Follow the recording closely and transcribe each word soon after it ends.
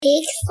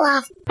Big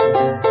fluff.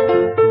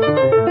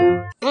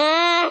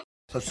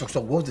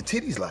 So what was the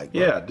titties like,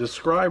 bro? Yeah,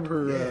 describe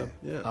her.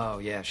 Oh,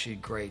 yeah, she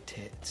had great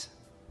tits.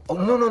 Oh,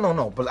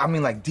 no. But I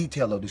mean, like,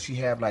 detail, though. Does she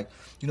have, like,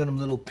 you know them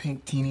little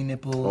pink teeny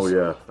nipples? Oh,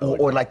 yeah.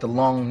 Or like the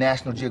long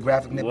National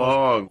Geographic nipples?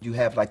 Long. You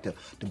have, like, the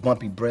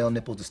bumpy Braille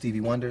nipples, the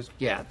Stevie Wonders?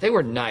 Yeah, they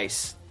were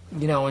nice.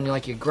 You know, when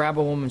you grab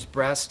a woman's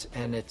breast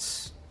and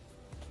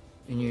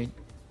you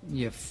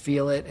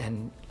feel it,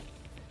 and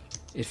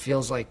it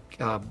feels like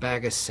a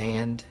bag of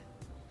sand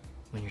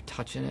when you're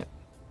touching it.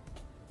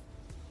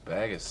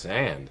 Bag of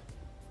sand?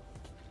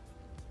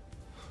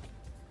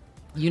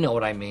 You know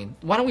what I mean.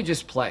 Why don't we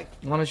just play?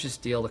 Why don't you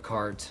just deal the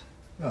cards?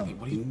 Oh.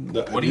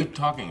 What are you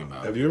talking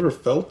about? Have you ever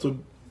felt a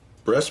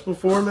breast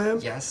before,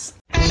 man? Yes.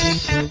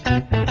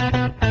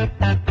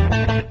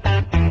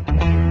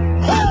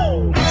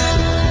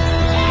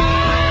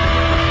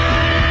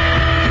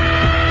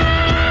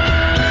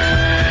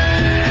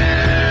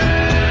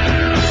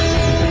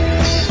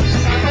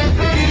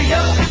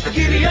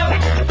 Giddy up,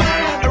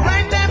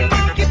 ride that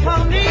monkey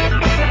pony.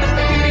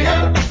 Giddy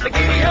up, whip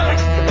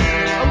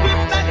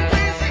that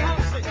crazy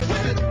horse.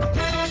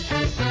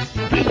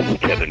 This is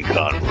Kevin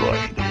Conroy,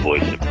 the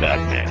voice of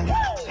Batman,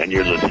 and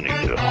you're listening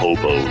to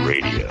Hobo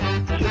Radio,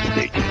 so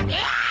stay tuned.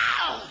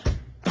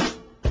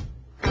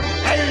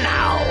 And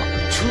now,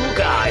 two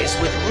guys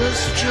with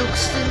worse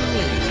jokes than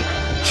me,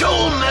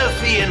 Joel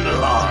Murphy and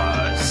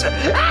Lars.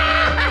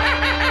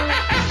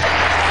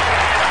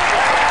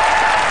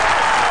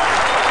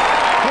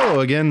 Hello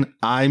again,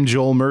 I'm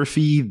Joel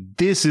Murphy,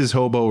 this is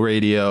Hobo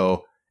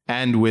Radio,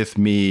 and with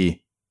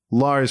me,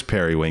 Lars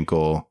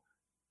Periwinkle.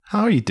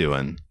 How are you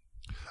doing?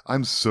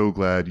 I'm so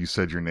glad you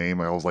said your name.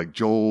 I was like,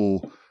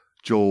 Joel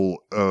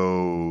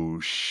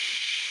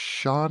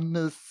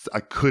O'Shaughnessy. I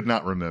could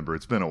not remember.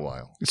 It's been a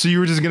while. So you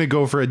were just going to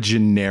go for a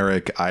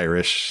generic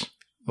Irish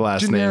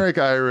last name? Generic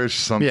Irish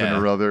something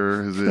or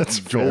other. Is it That's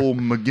Joel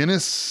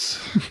McGinnis?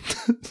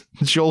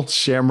 Joel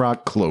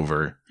Shamrock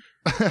Clover.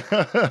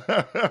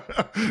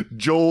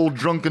 Joel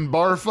Drunken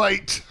Bar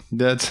Fight.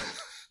 That's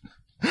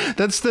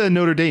the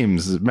Notre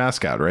Dame's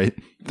mascot, right?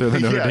 They're the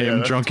Notre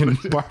Dame Drunken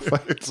Bar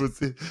Fight.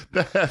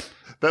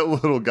 That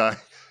little guy,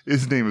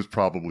 his name is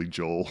probably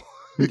Joel.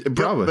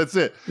 Probably. That's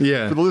it.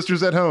 Yeah. For the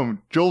listeners at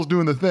home, Joel's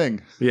doing the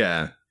thing.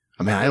 Yeah.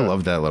 I mean, I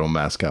loved that little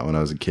mascot when I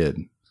was a kid.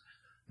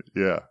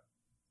 Yeah.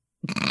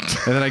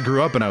 And then I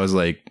grew up and I was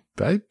like,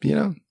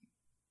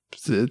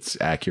 it's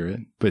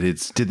accurate. But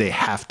did they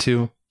have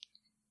to?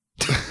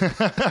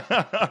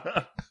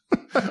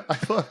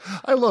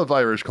 I love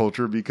Irish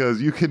culture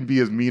because you can be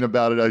as mean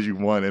about it as you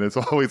want, and it's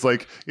always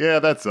like, yeah,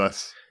 that's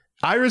us.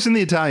 Irish and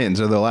the Italians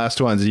are the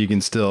last ones you can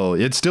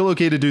it's still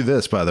okay to do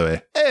this, by the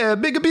way. Hey,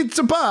 big a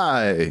pizza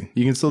pie.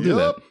 You can still do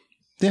that.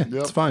 Yeah,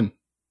 it's fine.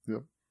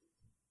 Yep.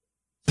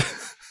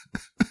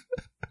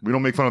 We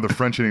don't make fun of the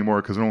French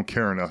anymore because we don't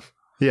care enough.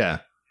 Yeah.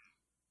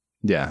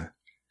 Yeah.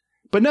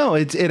 But no,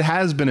 it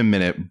has been a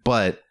minute,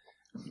 but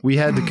we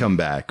had to come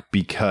back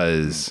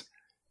because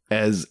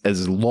as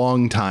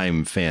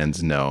longtime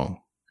fans know,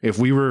 if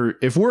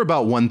we're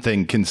about one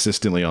thing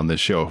consistently on this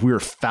show, if we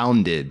were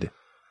founded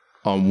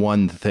on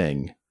one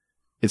thing,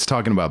 it's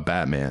talking about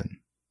Batman.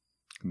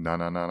 No.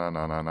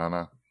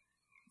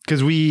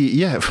 Because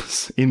it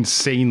was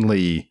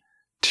insanely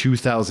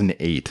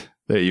 2008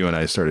 that you and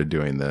I started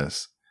doing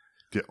this.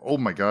 Yeah. Oh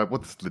my God,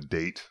 what's the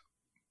date?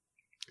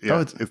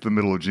 Yeah, it's the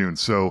middle of June.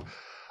 So,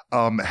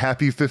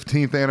 happy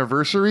 15th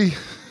anniversary.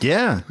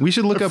 Yeah, we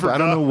should look up. I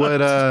don't know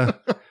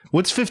what.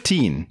 What's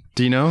 15?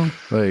 Do you know?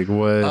 Like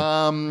what?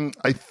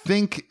 I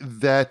think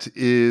that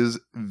is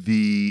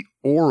the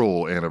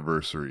oral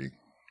anniversary.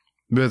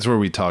 That's where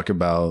we talk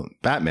about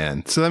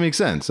Batman. So that makes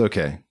sense.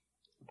 Okay.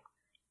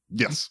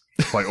 Yes.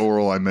 By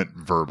oral, I meant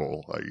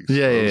verbal.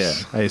 Yeah.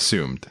 I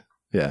assumed.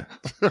 Yeah.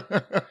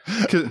 I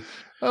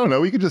don't know.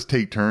 We could just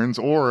take turns,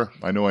 or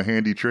I know a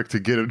handy trick to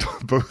get it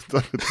both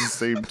done at the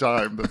same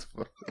time. That's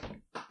fun.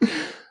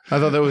 I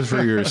thought that was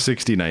for your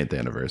 69th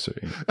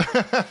anniversary.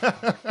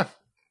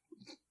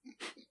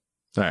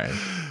 All right.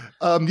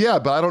 Yeah,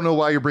 but I don't know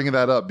why you're bringing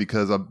that up,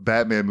 because a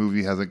Batman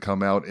movie hasn't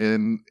come out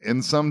in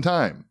some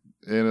time,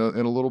 in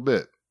a little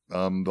bit.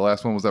 The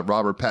last one was that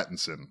Robert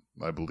Pattinson,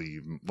 I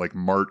believe, like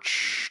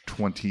March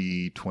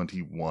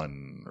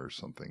 2021 or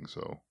something.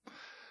 So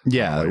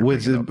yeah,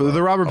 with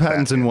the Robert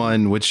Pattinson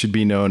one, which should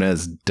be known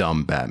as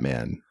Dumb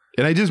Batman,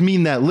 and I just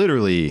mean that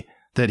literally,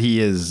 that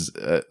he is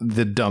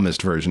the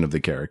dumbest version of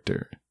the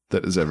character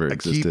that has ever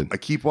existed. I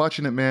keep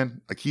watching it, man.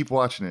 I keep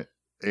watching it,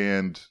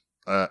 and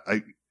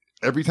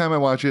every time I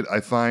watch it, I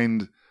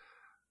find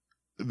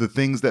the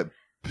things that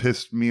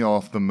pissed me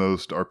off the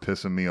most are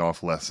pissing me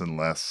off less and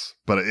less.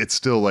 But it's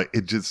still like,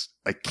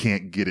 I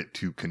can't get it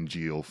to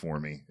congeal for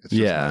me. It's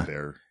just not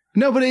there.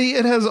 No, but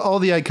it has all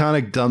the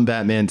iconic dumb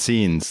Batman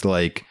scenes,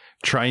 like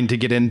trying to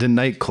get into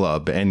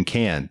nightclub and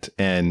can't,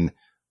 and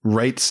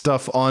write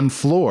stuff on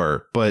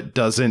floor, but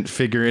doesn't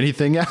figure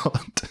anything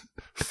out.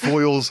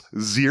 Foils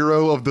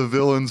zero of the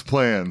villain's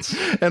plans.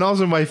 And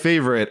also my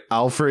favorite,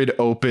 Alfred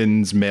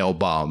opens mail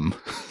bomb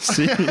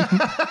scene.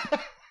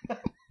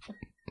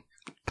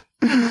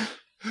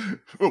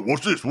 Oh,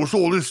 what's this? What's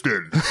all this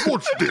then?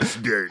 What's this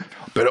then?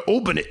 Better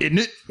open it,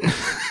 isn't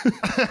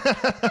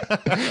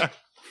it?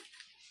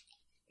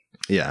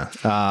 Yeah.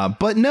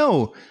 But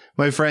no,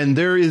 my friend,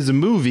 there is a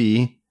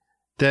movie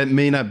that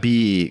may not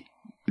be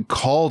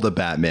called a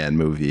Batman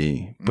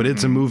movie, but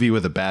it's a movie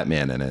with a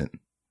Batman in it.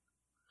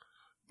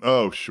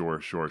 Oh, sure.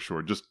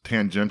 Just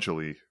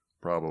tangentially,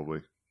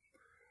 probably.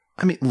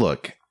 I mean,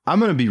 look, I'm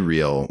going to be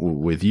real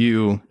with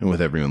you and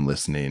with everyone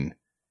listening.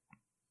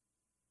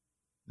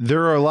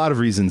 There are a lot of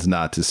reasons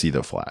not to see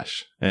The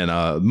Flash, and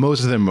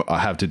most of them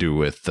have to do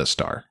with the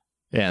star,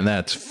 and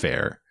that's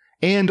fair.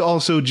 And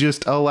also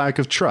just a lack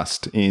of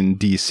trust in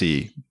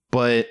DC.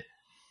 But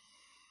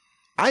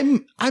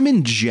I'm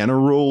in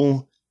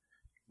general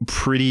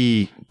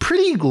pretty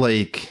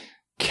like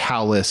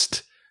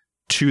calloused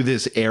to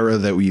this era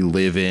that we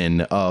live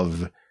in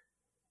of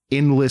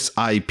endless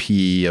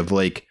IP, of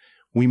like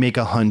we make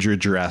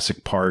 100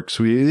 Jurassic Parks,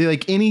 we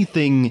like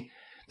anything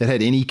that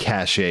had any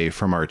cachet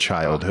from our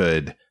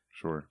childhood.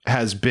 Sure.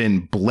 Has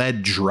been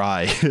bled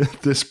dry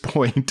at this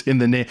point in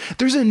the name.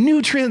 There's a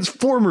new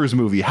Transformers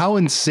movie. How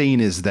insane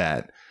is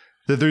that?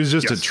 That there's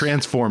just a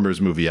Transformers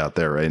movie out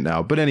there right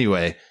now. But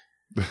anyway,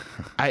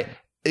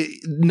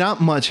 not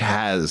much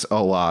has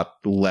a lot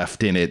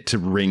left in it to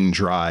wring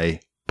dry.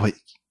 But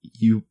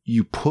you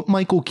put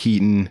Michael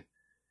Keaton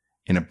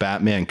in a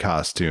Batman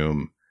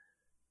costume,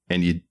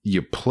 and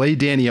you play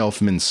Danny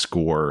Elfman's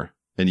score,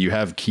 and you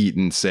have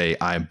Keaton say,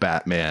 "I'm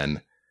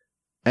Batman,"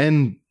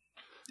 and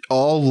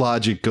all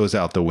logic goes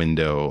out the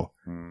window.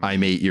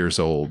 I'm 8 years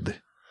old.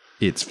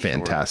 It's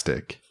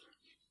fantastic.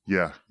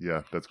 Sure.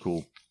 Yeah, that's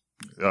cool.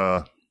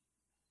 They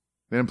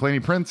didn't play any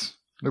Prince?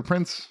 No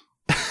Prince?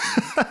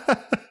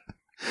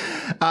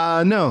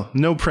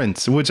 No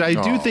Prince, which I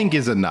do think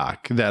is a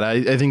knock. That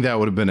I think that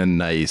would have been a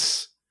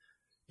nice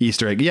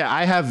Easter egg. Yeah,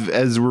 I have,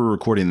 as we're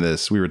recording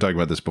this, we were talking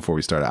about this before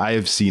we started, I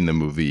have seen the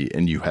movie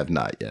and you have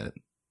not yet.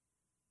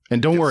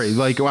 And don't worry,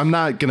 like I'm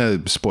not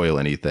going to spoil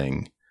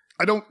anything.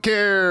 I don't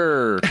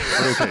care.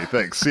 Okay,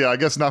 thanks. Yeah, I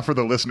guess not for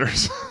the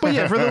listeners. But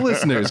yeah, for the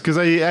listeners, because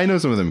I know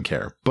some of them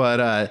care.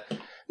 But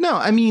no,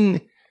 I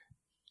mean,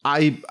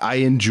 I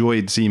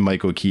enjoyed seeing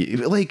Michael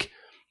Keaton. Like,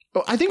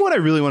 I think what I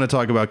really want to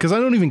talk about, because I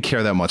don't even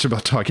care that much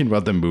about talking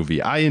about the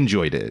movie. I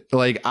enjoyed it.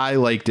 Like, I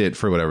liked it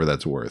for whatever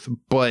that's worth.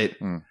 But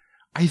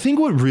I think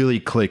what really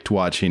clicked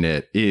watching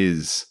it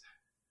is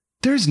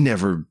there's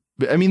never...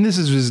 I mean, this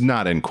is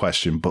not in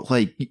question, but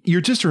like you're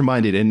just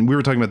reminded, and we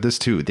were talking about this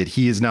too, that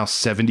he is now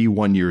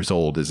 71 years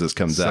old as this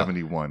comes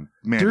 71.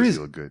 Man, does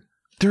he look good.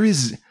 There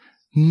is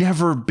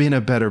never been a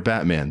better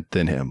Batman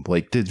than him.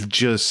 Like,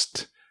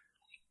 just...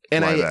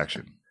 And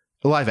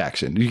live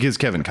action, because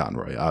Kevin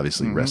Conroy,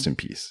 obviously, rest in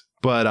peace.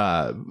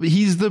 But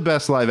he's the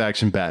best live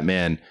action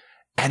Batman,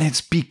 and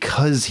it's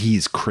because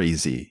he's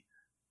crazy.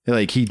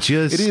 Like, he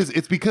just... It is.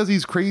 It's because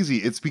he's crazy.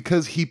 It's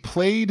because he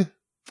played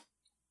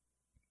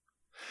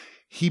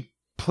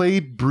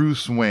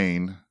Bruce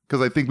Wayne, because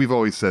I think we've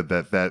always said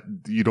that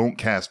you don't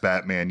cast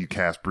Batman, you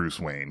cast Bruce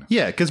Wayne.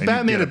 Yeah, because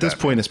Batman at this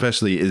point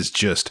especially is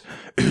just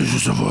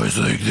a voice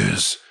like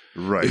this.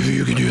 Right. If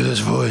you can do this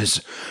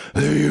voice,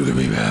 then you can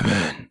be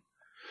Batman.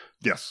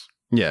 Yes.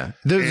 Yeah.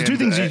 There's two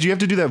things. You have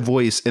to do that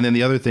voice, and then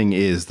the other thing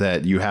is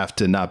that you have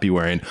to not be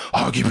wearing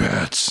hockey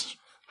pads.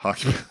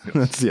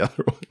 That's the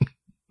other one.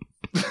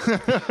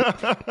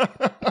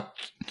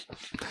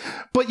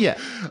 But yeah.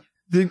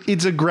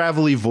 It's a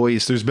gravelly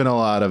voice. There's been a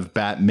lot of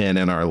Batman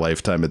in our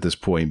lifetime at this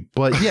point.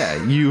 But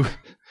yeah, you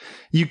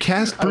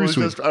cast Bruce.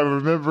 I'm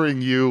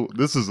remembering you.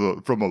 This is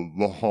from a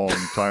long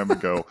time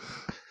ago.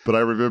 But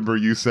I remember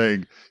you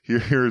saying,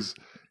 here's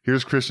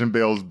Christian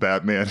Bale's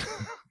Batman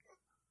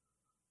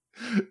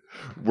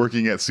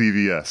working at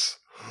CVS.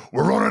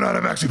 We're running out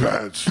of maxi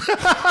pads.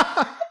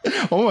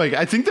 Oh my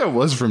God. I think that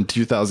was from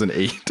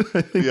 2008.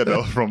 Yeah,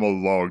 no, from a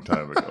long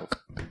time ago.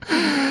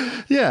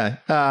 Yeah.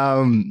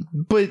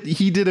 But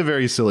he did a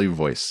very silly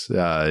voice.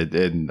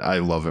 And I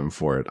love him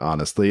for it,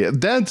 honestly.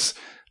 That's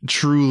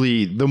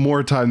truly, the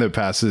more time that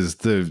passes,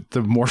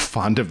 the more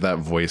fond of that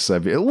voice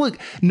I've been. Look,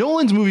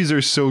 Nolan's movies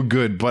are so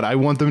good, but I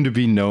want them to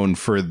be known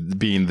for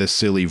being the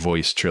silly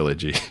voice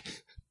trilogy.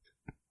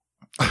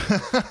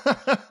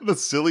 The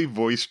silly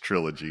voice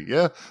trilogy.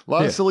 Yeah, a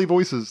lot of silly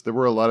voices. There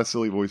were a lot of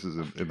silly voices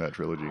in that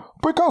trilogy.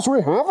 Because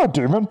we haven't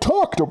even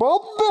talked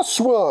about this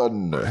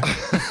one.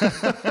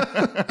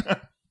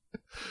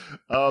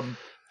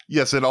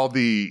 Yes, and all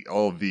the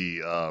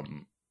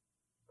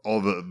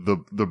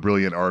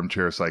brilliant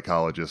armchair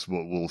psychologists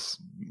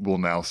will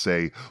now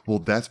say, well,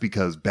 that's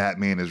because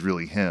Batman is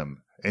really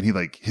him, and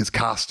his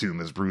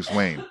costume is Bruce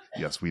Wayne.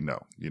 Yes, we know.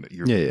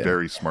 You're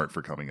very smart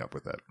for coming up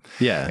with that.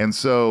 Yeah, and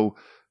so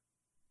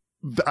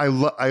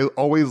I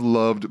always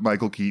loved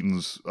Michael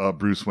Keaton's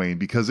Bruce Wayne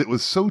because it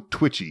was so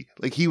twitchy.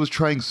 Like, he was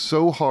trying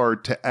so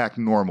hard to act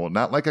normal,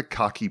 not like a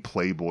cocky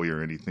playboy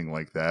or anything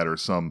like that, or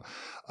some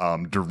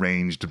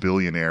deranged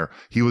billionaire.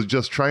 He was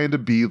just trying to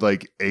be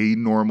like a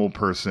normal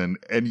person,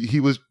 and he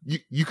was.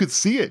 You could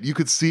see it. You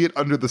could see it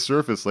under the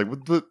surface, like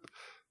with the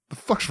the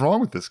fuck's wrong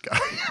with this guy?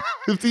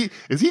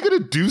 Is he going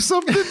to do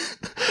something?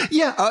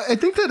 Yeah, I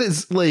think that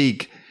is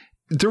like,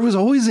 there was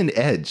always an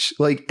edge.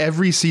 Like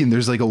every scene,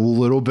 there's like a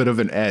little bit of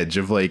an edge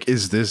of like,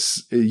 is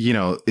this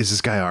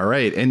guy all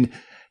right? And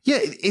yeah,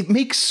 it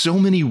makes so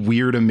many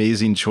weird,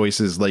 amazing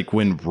choices. Like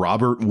when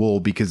Robert Wool,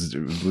 because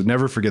we'll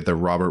never forget that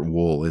Robert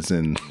Wool is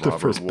in the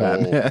first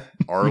Batman.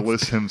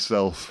 Arliss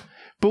himself.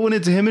 But when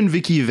it's him and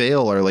Vicky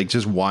Vale are like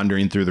just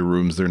wandering through the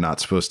rooms they're not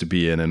supposed to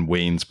be in and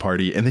Wayne's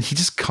party, and then he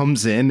just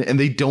comes in and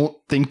they don't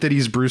think that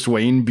he's Bruce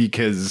Wayne,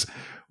 because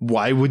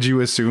why would you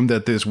assume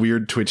that this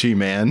weird twitchy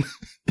man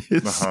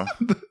is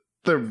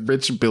the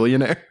rich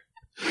billionaire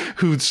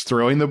who's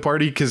throwing the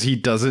party, because he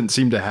doesn't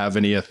seem to have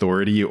any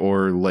authority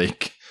or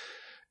like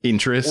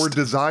interest or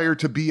desire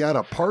to be at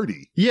a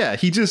party. Yeah,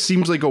 he just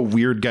seems like a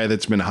weird guy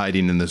that's been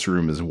hiding in this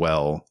room as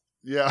well.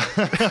 Yeah.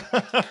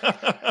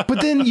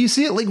 But then you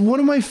see it, like one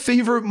of my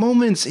favorite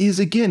moments is,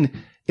 again,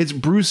 it's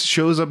Bruce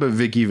shows up at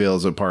Vicky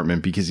Vale's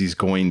apartment because he's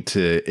going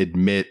to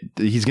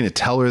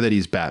tell her that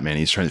he's Batman.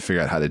 He's trying to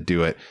figure out how to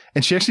do it.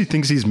 And she actually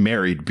thinks he's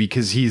married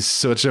because he's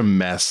such a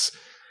mess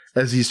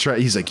as he's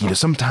like,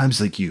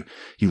 sometimes like you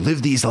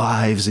live these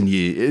lives and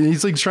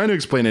he's like trying to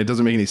explain it. It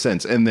doesn't make any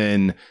sense. And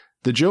then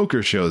the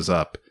Joker shows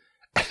up.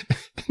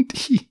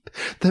 And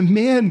the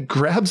man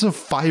grabs a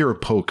fire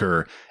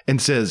poker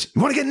and says,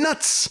 "You want to get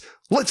nuts?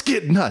 Let's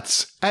get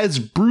nuts," as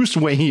Bruce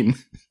Wayne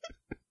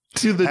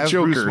to the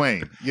Joker. Bruce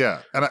Wayne,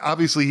 yeah. And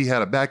obviously he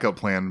had a backup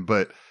plan,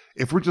 but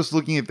if we're just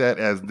looking at that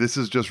as this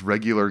is just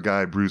regular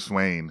guy Bruce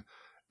Wayne,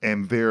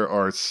 and there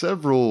are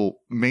several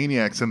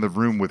maniacs in the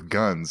room with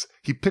guns,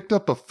 he picked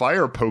up a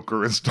fire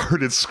poker and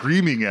started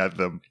screaming at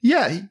them.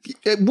 Yeah,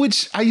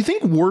 which I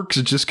think works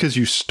just because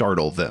you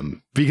startle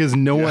them, because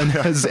no one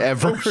has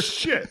ever... Oh,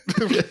 shit.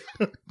 The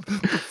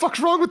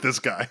fuck's wrong with this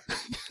guy?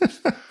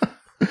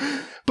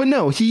 But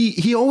no,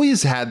 he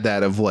always had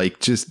that of like,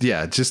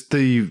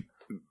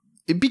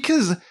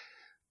 because,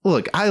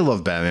 look, I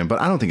love Batman, but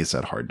I don't think it's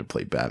that hard to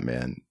play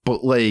Batman.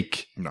 But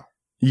like... No.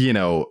 You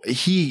know,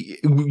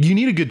 you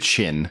need a good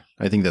chin.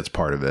 I think that's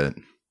part of it.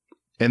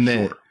 And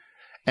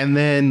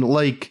then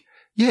like,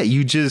 yeah,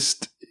 you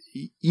just,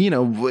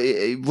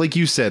 like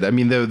you said, I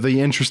mean,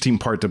 the interesting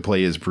part to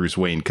play is Bruce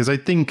Wayne. Cause I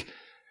think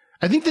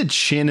the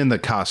chin and the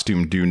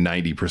costume do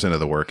 90%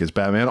 of the work as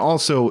Batman.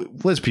 Also,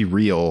 let's be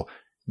real.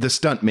 The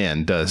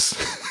stuntman does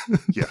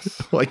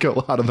yes, like a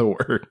lot of the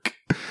work.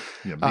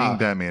 Yeah. Being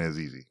Batman is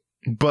easy,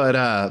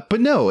 but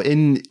no.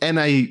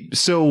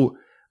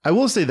 I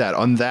will say that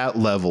on that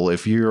level,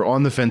 if you're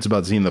on the fence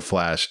about seeing The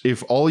Flash,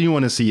 if all you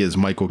want to see is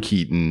Michael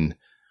Keaton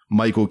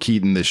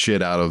the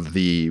shit out of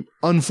the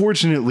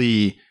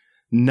unfortunately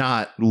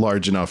not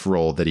large enough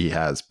role that he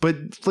has. But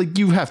like,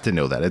 you have to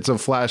know that it's a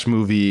Flash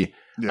movie.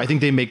 Yeah. I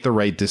think they make the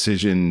right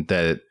decision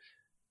that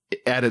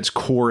at its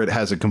core, it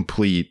has a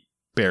complete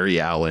Barry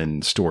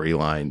Allen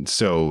storyline.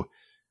 So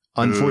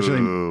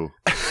unfortunately,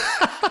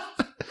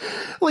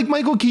 like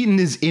Michael Keaton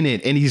is in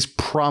it and he's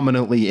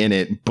prominently in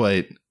it,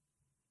 but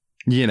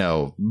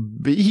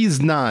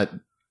it's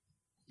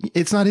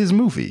not his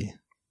movie.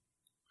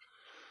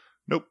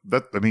 Nope.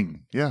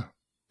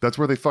 That's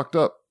where they fucked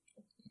up.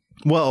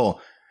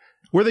 Well,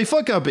 where they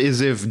fuck up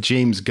is if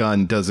James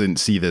Gunn doesn't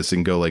see this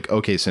and go like,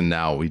 okay, so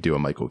now we do a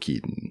Michael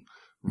Keaton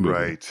movie.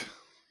 Right.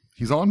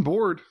 He's on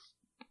board.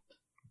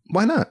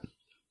 Why not?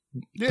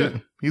 Yeah.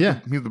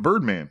 He's the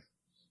Birdman.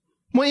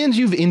 Well, and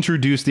you've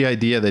introduced the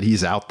idea that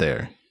he's out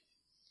there.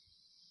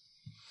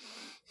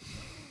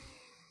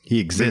 He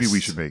exists. Maybe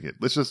we should make it.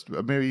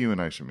 Maybe you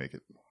and I should make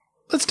it.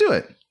 Let's do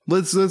it.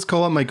 Let's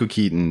call up Michael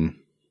Keaton.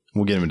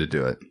 We'll get him to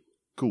do it.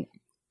 Cool.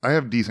 I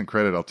have decent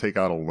credit. I'll take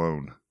out a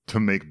loan to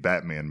make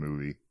Batman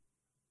movie.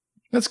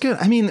 That's good.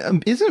 I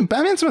mean, isn't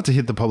Batman's about to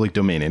hit the public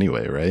domain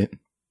anyway, right?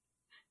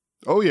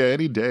 Oh yeah,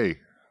 any day.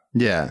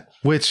 Yeah.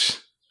 Which,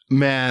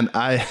 man,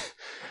 I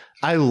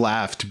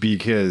laughed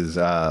because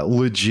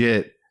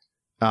legit.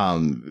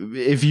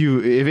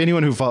 If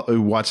anyone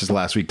who watches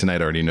Last Week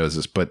Tonight already knows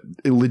this, but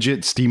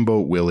legit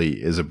Steamboat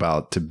Willie is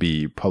about to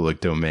be public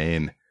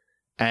domain.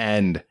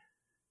 And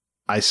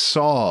I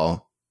saw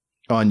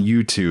on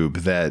YouTube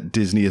that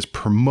Disney is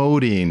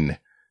promoting,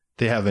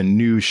 they have a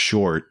new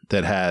short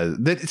that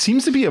it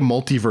seems to be a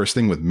multiverse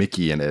thing with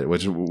Mickey in it,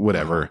 which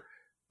whatever,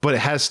 but it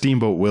has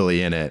Steamboat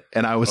Willie in it.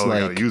 And I was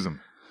like, use him.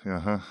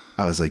 I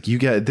was like,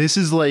 this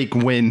is like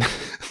when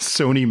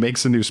Sony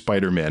makes a new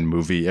Spider-Man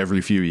movie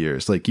every few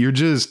years. Like, you're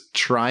just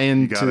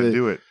trying to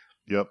do it.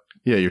 Yep.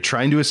 Yeah, you're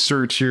trying to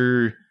assert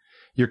your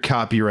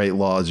copyright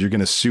laws. You're going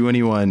to sue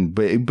anyone,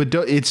 but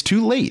it's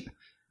too late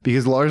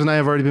because Lars and I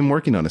have already been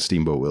working on a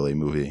Steamboat Willie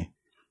movie.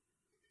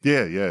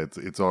 Yeah,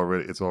 it's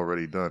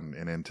already done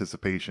in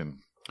anticipation.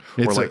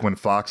 Or like when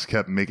Fox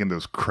kept making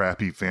those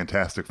crappy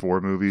Fantastic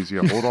Four movies.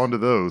 Yeah, hold on to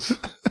those.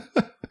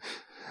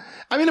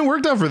 I mean, it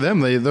worked out for them.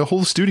 The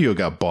whole studio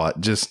got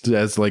bought just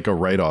as like a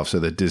write-off so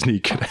that Disney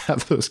could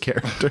have those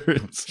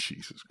characters.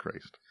 Jesus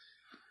Christ.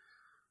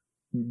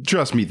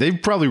 Trust me, they've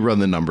probably run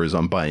the numbers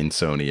on buying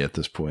Sony at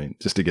this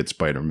point just to get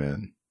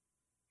Spider-Man.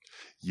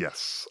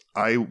 Yes.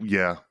 I'm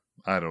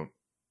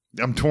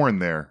torn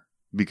there.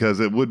 because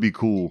it would be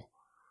cool.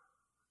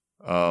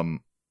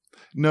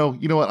 No,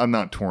 you know what? I'm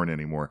not torn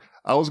anymore.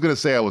 I was going to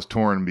say I was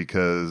torn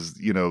because,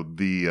 you know,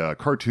 the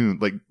cartoon,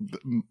 like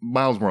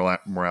Miles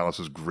Morales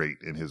is great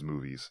in his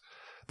movies.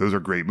 Those are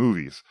great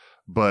movies.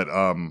 But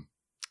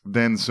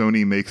then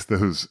Sony makes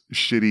those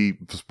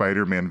shitty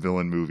Spider-Man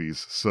villain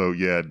movies. So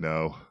yeah,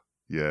 no.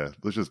 Yeah,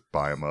 let's just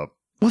buy them up.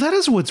 Well, that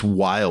is what's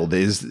wild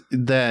is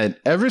that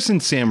ever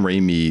since Sam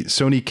Raimi,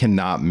 Sony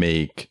cannot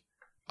make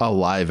a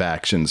live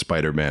action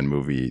Spider-Man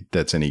movie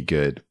that's any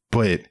good.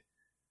 But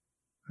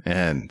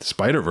and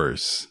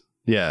Spider-Verse,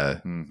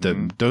 yeah,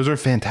 those are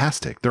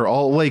fantastic. They're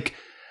all like,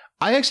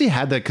 I actually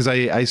had that because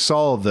I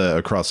saw the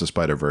Across the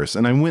Spider-Verse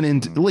and I went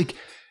into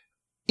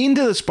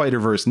the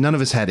Spider-Verse. None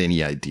of us had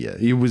any idea.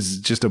 It was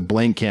just a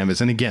blank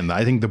canvas. And again,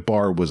 I think the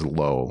bar was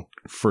low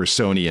for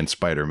Sony and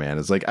Spider-Man.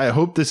 It's like, I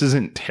hope this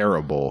isn't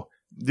terrible.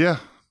 Yeah.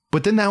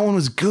 But then that one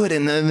was good.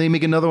 And then they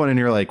make another one and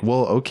you're like,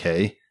 well,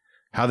 okay.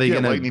 How they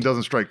gonna lightning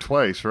doesn't strike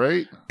twice,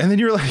 right? And then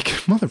you're like,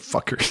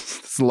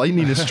 motherfuckers, this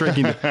lightning is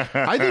striking.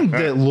 I think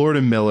that Lord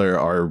and Miller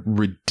are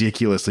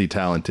ridiculously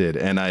talented,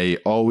 and I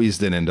always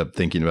did end up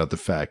thinking about the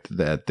fact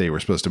that they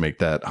were supposed to make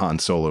that Han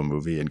Solo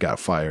movie and got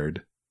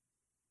fired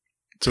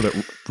so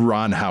that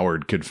Ron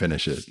Howard could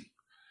finish it.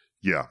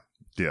 Yeah.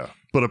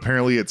 But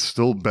apparently it's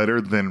still better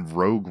than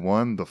Rogue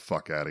One. The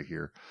fuck out of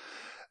here.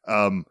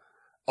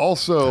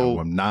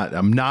 Also, no,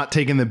 I'm not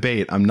taking the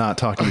bait. I'm not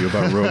talking to you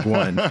about Rogue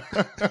One.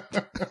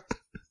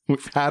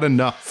 We've had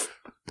enough.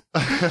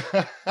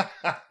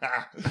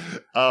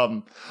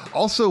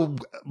 Also,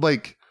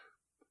 like,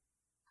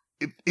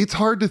 it's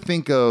hard to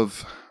think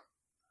of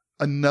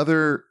a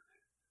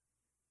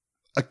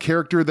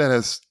character that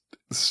has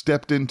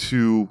stepped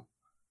into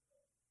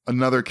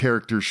another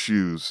character's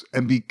shoes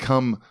and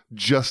become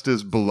just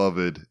as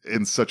beloved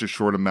in such a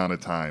short amount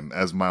of time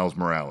as Miles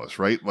Morales,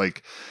 right?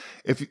 Like,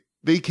 if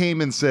they came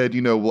and said,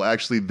 you know, well,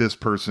 actually, this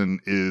person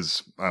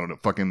is, I don't know,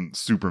 fucking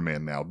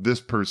Superman now. This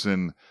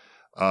person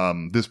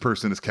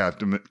is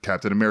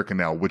Captain America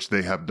now, which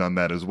they have done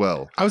that as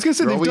well. I was going to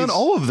say, they've done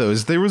all of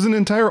those. There was an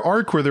entire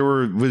arc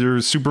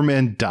where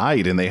Superman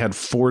died and they had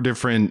 4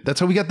 different, that's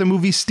how we got the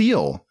movie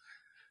Steel.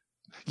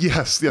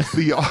 Yes, the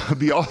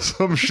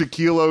awesome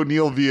Shaquille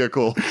O'Neal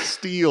vehicle,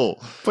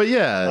 Steel. But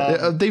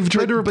yeah, they've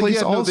tried to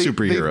replace all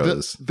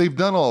superheroes. They've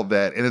done all of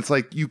that, and it's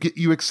like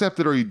you accept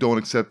it or you don't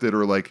accept it,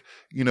 or like,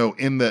 you know,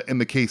 in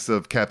the case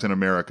of Captain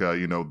America,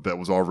 you know, that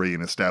was already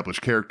an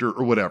established character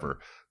or whatever.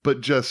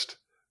 But just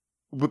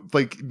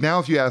like now,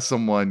 if you ask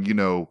someone, you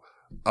know,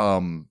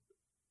 do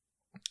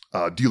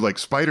you like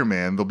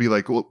Spider-Man? They'll be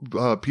like,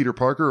 well, Peter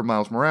Parker or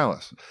Miles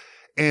Morales,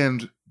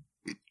 and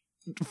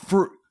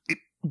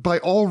by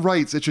all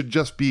rights, it should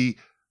just be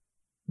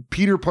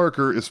Peter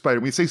Parker is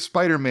Spider-Man. When you say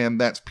Spider-Man,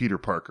 that's Peter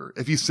Parker.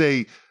 If you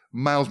say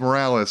Miles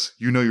Morales,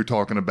 you know you're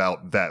talking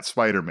about that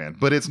Spider-Man.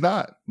 But it's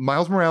not.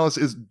 Miles Morales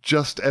is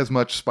just as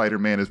much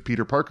Spider-Man as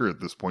Peter Parker at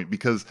this point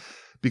because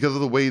of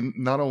the way,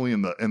 not only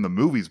in the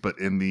movies, but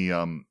in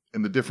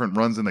the different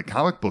runs in the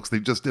comic books, they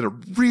just did a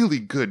really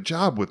good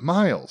job with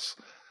Miles.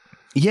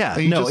 Yeah,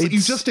 you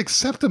just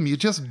accept him. You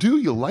just do.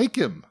 You like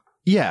him.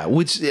 Yeah,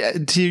 which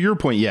to your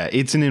point, yeah,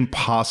 it's an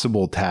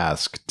impossible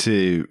task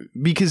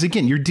because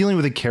again, you're dealing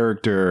with a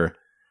character,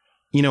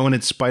 you know, when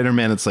it's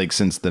Spider-Man, it's like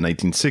since the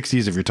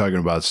 1960s. If you're talking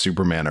about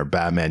Superman or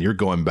Batman, you're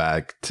going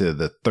back to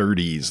the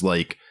 30s.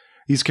 Like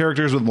these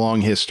characters with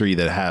long history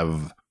that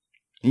have,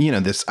 you know,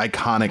 this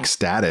iconic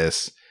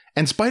status,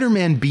 and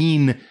Spider-Man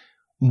being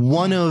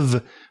one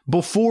of,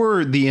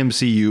 before the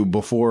MCU,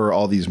 before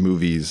all these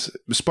movies,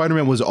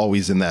 Spider-Man was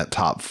always in that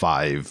top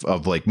 5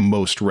 of like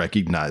most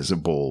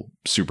recognizable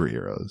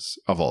superheroes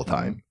of all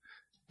time.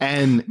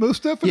 And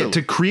most definitely, yeah,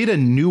 to create a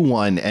new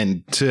one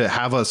and to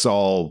have us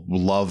all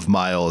love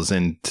Miles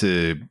and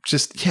to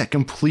just,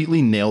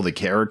 completely nail the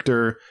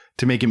character,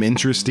 to make him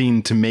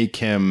interesting, to make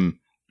him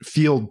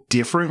feel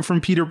different from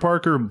Peter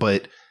Parker,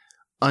 but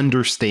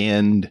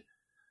understand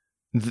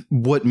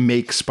what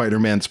makes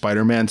Spider-Man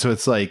Spider-Man. So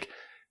it's like,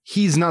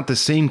 he's not the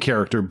same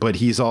character, but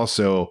he's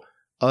also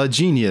a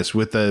genius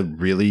with a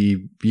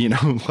really, you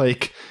know,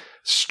 like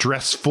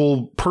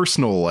stressful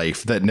personal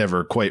life that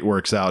never quite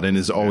works out and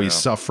is always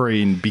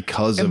suffering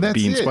because of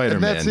being Spider-Man.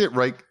 And that's it,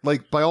 right?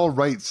 Like, by all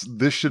rights,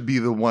 this should be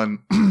the one.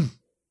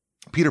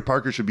 Peter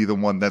Parker should be the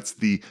one that's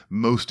the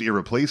most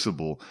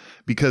irreplaceable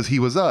because he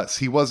was us.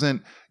 He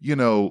wasn't, you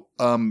know,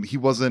 he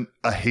wasn't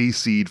a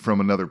hayseed from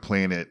another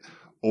planet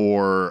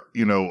or,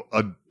 you know,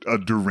 a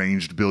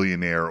deranged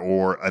billionaire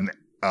or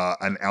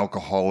an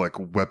alcoholic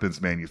weapons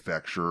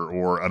manufacturer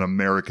or an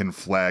American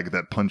flag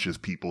that punches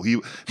people.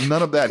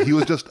 None of that. He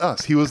was just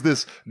us. He was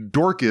this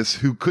Dorcas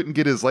who couldn't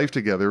get his life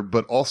together,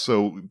 but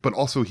also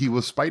he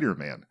was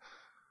Spider-Man.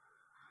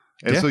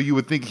 And so you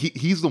would think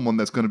he's the one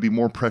that's going to be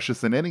more precious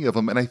than any of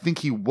them. And I think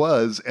he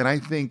was. And I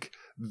think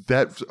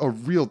that's a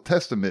real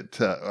testament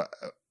to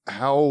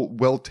how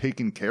well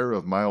taken care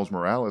of Miles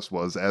Morales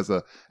was as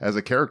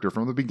a character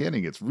from the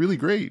beginning. It's really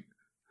great.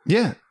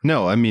 Yeah.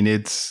 No, I mean,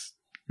 it's,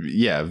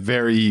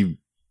 very,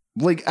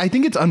 like, I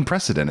think it's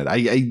unprecedented.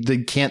 I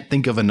can't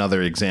think of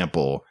another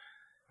example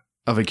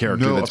of a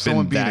character that's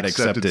been that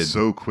accepted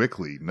so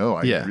quickly. No,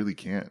 I really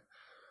can't.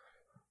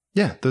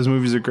 Yeah, those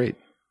movies are great.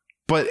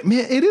 But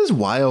man, it is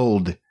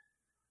wild.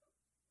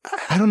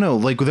 I don't know,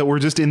 like that we're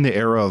just in the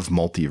era of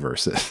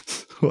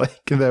multiverses.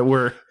 Like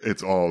that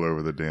it's all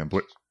over the damn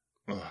place.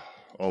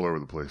 All over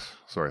the place.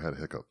 Sorry, I had a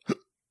hiccup.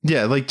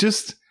 Yeah, like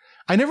just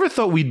I never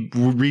thought we'd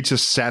reach a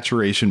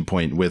saturation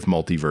point with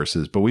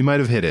multiverses, but we might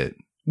have hit it.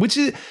 Which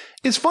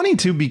is funny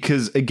too,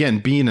 because again,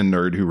 being a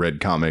nerd who read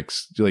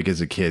comics like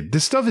as a kid,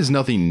 this stuff is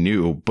nothing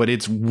new, but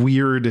it's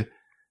weird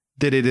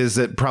that it is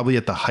probably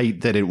at the height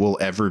that it will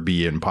ever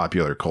be in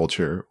popular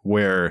culture,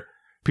 where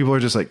people are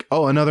just like,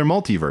 oh, another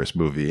multiverse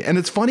movie. And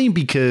it's funny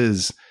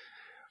because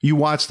you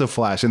watch The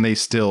Flash and they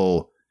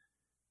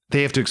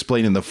have to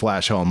explain in The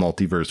Flash how a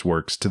multiverse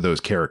works to those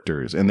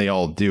characters, and they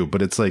all do.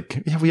 But it's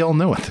like, yeah, we all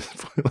know at this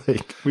point.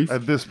 Like,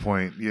 at this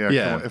point,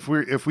 yeah.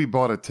 If we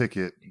bought a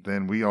ticket,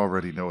 then we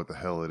already know what the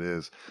hell it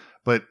is.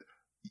 But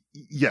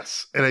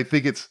yes, and I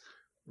think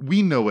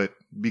we know it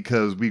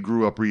because we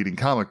grew up reading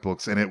comic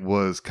books, and it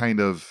was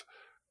kind of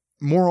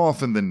more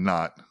often than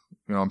not,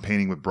 I'm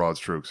painting with broad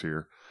strokes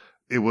here.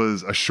 It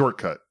was a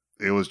shortcut.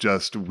 It was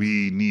just,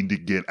 we need to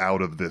get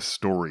out of this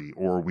story,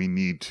 or we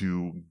need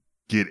to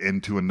get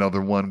into another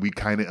one. We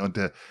kind of want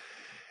to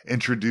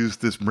introduce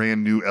this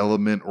brand new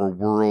element or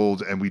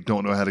world, and we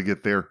don't know how to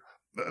get there.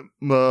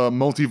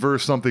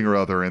 Multiverse something or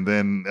other, and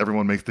then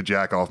everyone makes the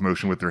jack off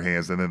motion with their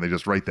hands, and then they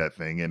just write that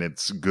thing, and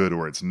it's good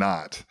or it's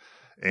not.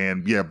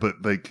 And yeah, but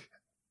like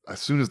as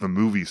soon as the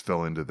movies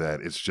fell into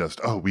that, it's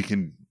just, oh, we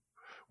can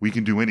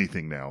do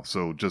anything now.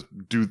 So just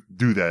do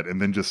that,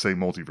 and then just say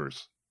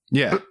multiverse.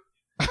 Yeah.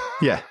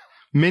 Yeah.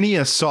 Many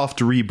a soft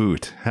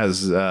reboot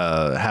has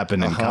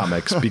happened in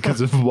comics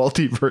because of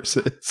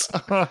multiverses.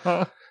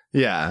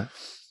 Yeah.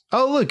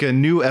 Oh, look, a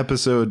new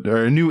episode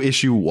or a new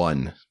issue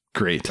 1.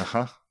 Great.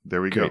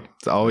 There we go.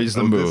 It's always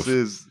the move.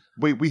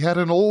 Wait, we had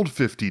an old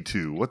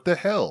 52. What the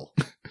hell?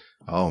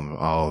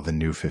 Oh, the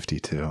new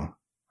 52.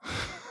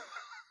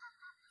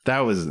 That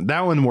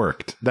one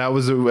worked. That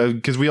was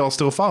because we all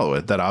still follow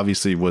it. That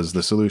obviously was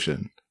the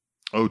solution.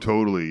 Oh,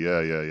 totally.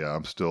 Yeah.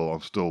 I'm still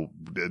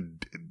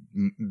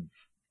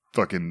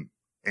fucking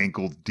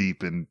ankle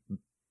deep in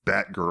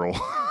Batgirl.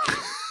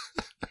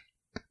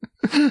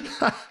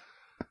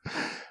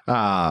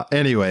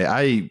 Anyway,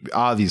 I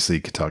obviously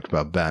could talk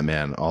about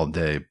Batman all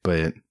day,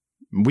 but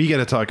we got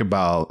to talk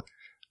about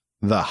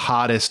the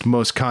hottest,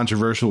 most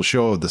controversial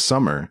show of the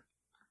summer.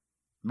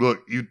 Look,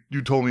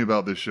 you told me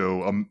about this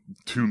show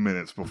 2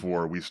 minutes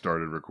before we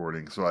started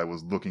recording, so I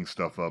was looking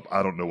stuff up.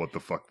 I don't know what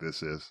the fuck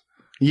this is.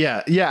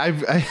 Yeah.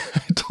 I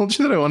told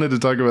you that I wanted to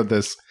talk about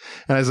this,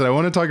 and I said I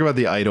want to talk about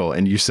The Idol,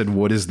 and you said,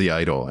 "What is The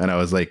Idol?" And I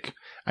was like,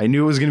 I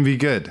knew it was going to be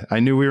good.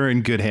 I knew we were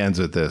in good hands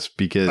with this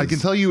because I can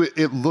tell you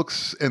it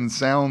looks and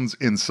sounds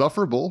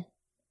insufferable.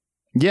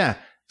 Yeah.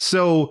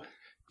 So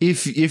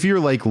if you're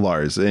like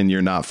Lars and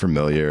you're not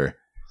familiar,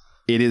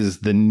 it is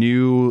the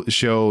new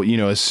show.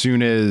 As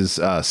soon as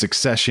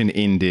Succession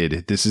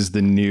ended, this is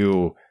the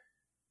new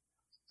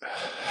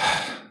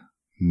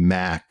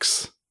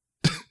Max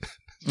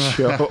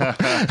show.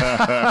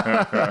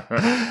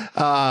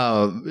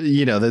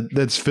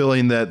 That's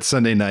filling that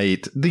Sunday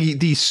night.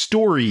 The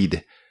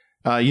storied.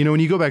 When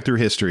you go back through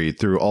history,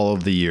 through all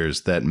of the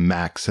years that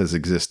Max has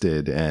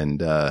existed,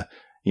 and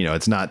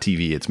it's not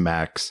TV, it's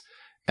Max,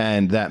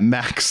 and that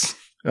Max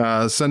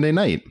Sunday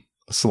night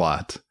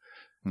slot.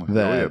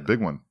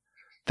 Big one.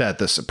 That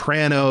The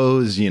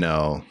Sopranos,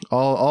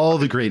 all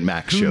the great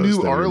Max shows.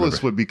 Who knew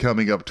Arliss would be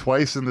coming up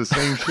twice in the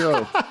same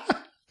show?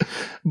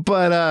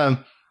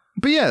 But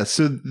yeah,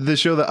 so the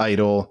show The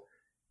Idol,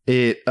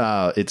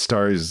 it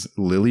stars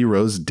Lily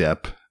Rose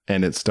Depp,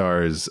 and it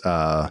stars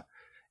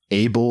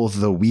Abel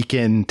the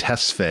Weekend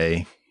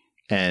Tesfaye,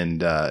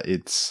 and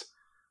it's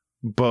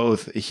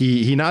both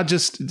he not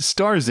just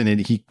stars in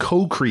it, he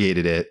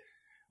co-created it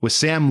with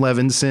Sam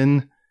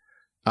Levinson,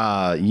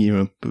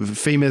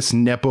 famous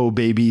nepo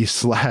baby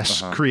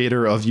 /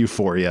 creator of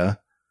Euphoria,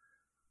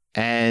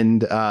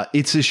 and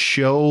it's a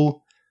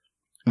show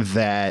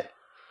that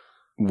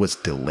was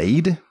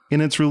delayed in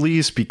its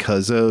release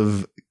because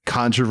of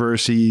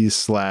controversy /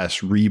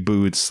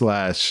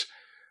 reboot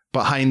 /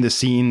 behind the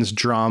scenes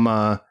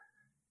drama.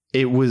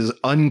 It was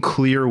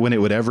unclear when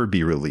it would ever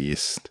be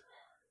released,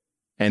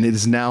 and it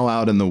is now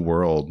out in the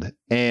world.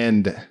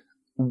 And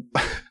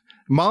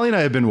Molly and I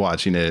have been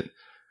watching it.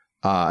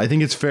 I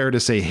think it's fair to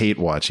say hate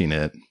watching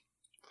it.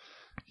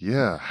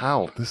 Yeah,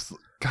 how?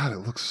 God,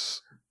 it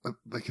looks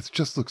like it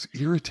just looks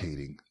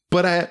irritating.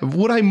 But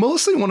what I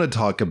mostly want to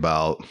talk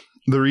about,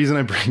 the reason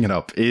I bring it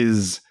up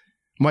is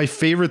my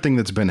favorite thing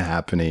that's been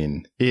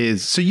happening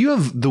is, so you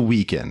have The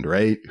Weeknd,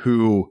 right?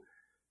 Who,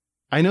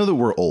 I know that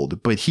we're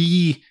old, but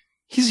he's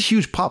a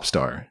huge pop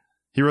star.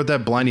 He wrote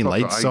that Blinding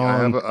Lights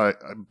song. I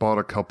bought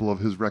a couple of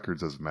his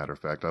records, as a matter of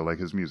fact. I like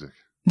his music.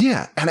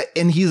 Yeah,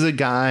 and he's a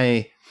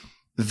guy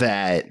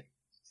that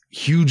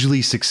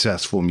hugely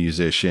successful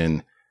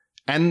musician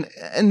and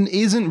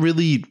isn't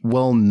really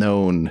well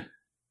known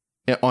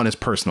on his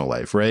personal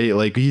life, right?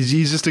 Like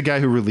he's just a guy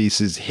who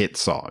releases hit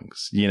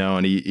songs, you know,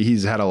 and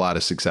he's had a lot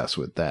of success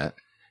with that.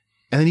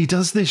 And then he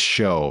does this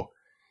show,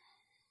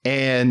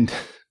 and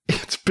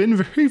it's been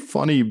very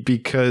funny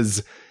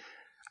because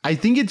I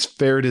think it's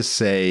fair to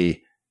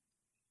say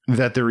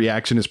that the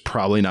reaction is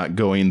probably not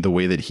going the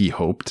way that he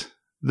hoped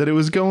that it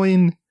was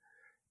going.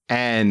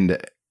 And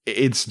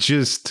it's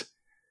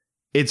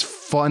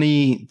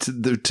funny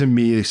to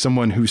me,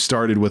 someone who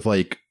started with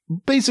like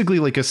basically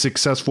like a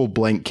successful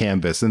blank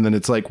canvas. And then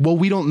it's like, well,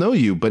 we don't know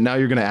you, but now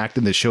you're going to act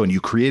in this show and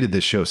you created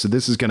this show. So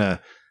this is going to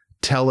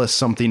tell us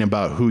something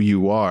about who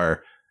you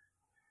are.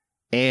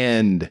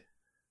 And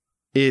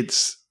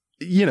it's,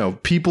 you know,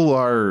 people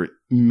are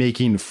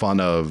making fun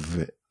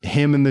of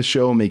him in the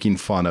show, making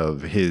fun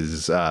of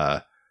his,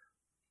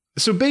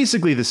 so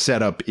basically the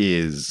setup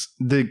is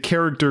the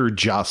character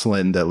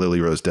Jocelyn that Lily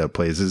Rose Depp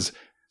plays is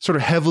sort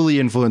of heavily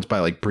influenced by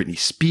like Britney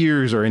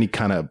Spears or any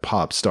kind of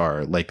pop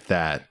star like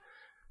that.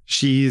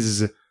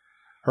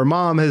 Her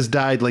mom has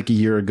died like a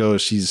year ago.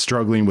 She's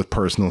struggling with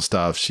personal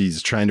stuff.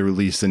 She's trying to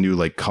release a new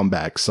like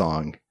comeback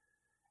song.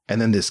 And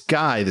then this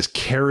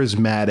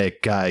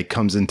charismatic guy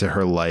comes into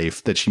her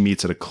life that she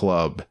meets at a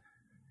club.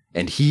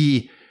 And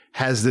he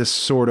has this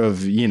sort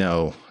of, you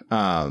know,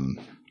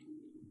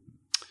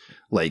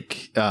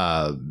 like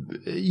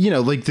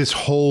this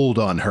hold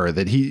on her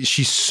that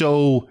she's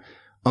so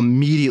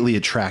immediately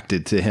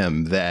attracted to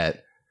him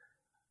that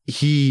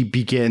he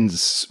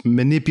begins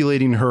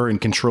manipulating her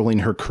and controlling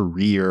her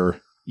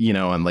career, you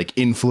know, and like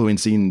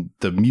influencing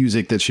the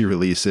music that she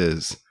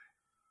releases.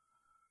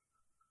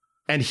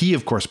 And he,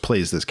 of course,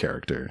 plays this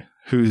character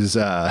who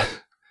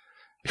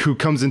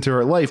comes into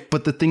her life.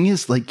 But the thing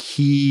is, like,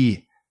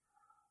 he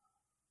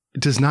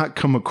does not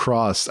come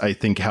across, I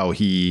think, how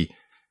he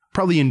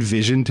probably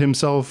envisioned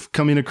himself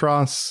coming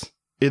across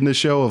in the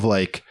show of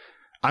like,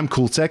 I'm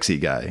cool, sexy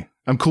guy.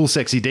 I'm cool,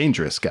 sexy,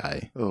 dangerous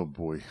guy. Oh,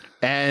 boy.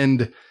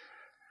 And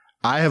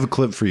I have a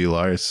clip for you,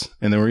 Lars,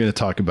 and then we're going to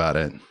talk about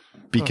it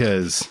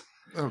because...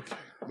 Okay,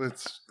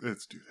 let's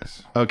do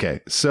this. Okay,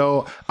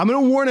 so I'm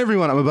going to warn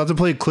everyone. I'm about to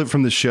play a clip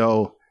from the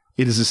show.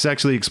 It is a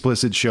sexually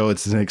explicit show.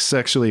 It's a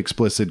sexually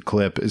explicit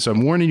clip. So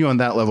I'm warning you on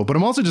that level, but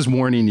I'm also just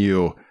warning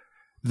you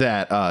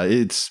that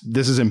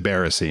this is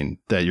embarrassing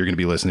that you're going to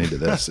be listening to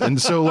this.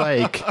 And so,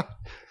 like,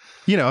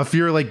 you know, if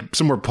you're like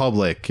somewhere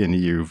public and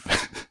you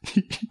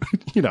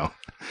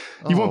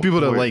want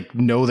people to like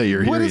know that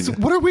you're hearing.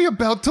 What are we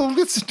about to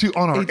listen to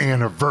on our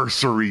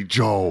anniversary,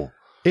 Joel?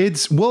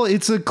 It's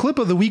a clip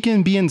of The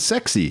Weeknd being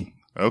sexy.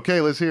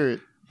 Okay, let's hear it.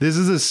 This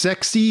is a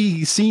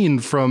sexy scene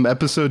from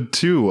episode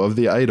 2 of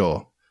The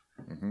Idol,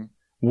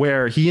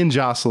 where he and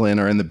Jocelyn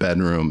are in the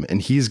bedroom,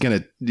 and he's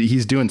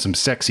doing some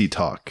sexy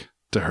talk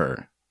to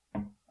her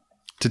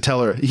to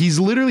tell her. He's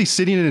literally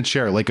sitting in a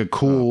chair like a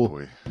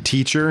cool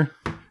teacher.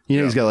 You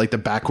know, he's got like the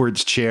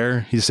backwards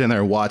chair. He's sitting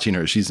there watching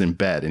her. She's in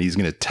bed, and he's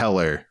going to tell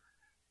her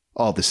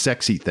all the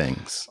sexy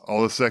things.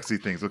 All the sexy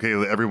things. Okay,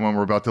 everyone,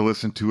 we're about to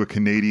listen to a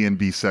Canadian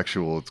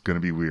bisexual. It's going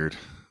to be weird.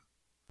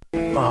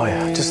 Oh,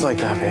 yeah, just like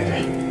that,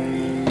 baby.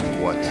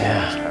 What?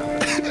 Yeah.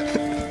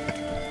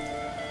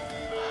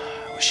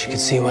 I wish you could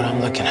see what I'm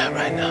looking at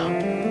right now.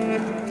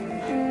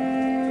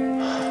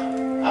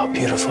 How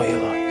beautiful you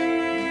look.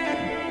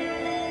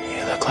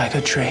 You look like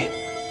a dream.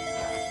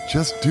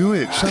 Just do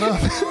it. Shut up.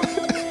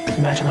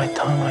 Imagine my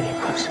tongue on your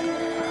pussy.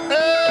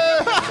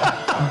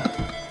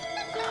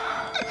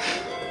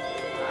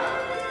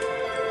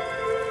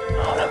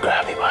 I want to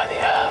grab you by the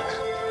ass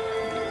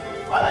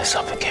while I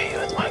suffocate you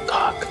with my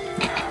cock.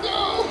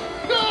 No!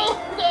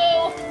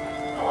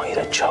 I want you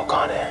to choke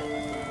on it.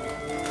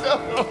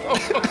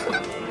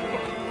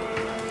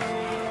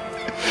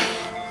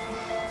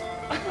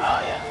 Oh,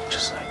 yeah,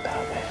 just like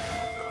that, baby.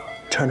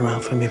 Turn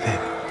around for me, baby.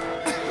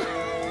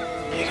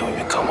 You gonna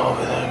make me come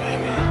over there,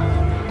 baby.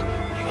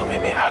 You gonna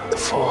make me act the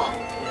fool.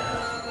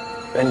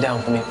 Yeah. Bend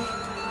down for me.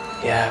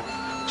 Yeah.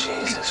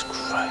 Jesus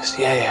Christ.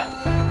 Yeah.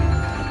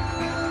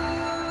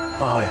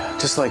 Oh, yeah,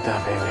 just like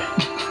that, baby.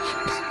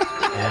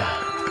 Yeah.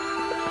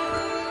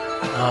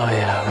 Oh,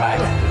 yeah,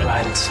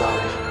 ride it slowly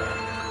for me.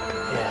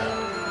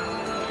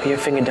 Yeah. Put your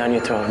finger down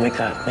your throat. Make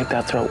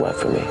that throat wet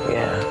for me.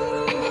 Yeah.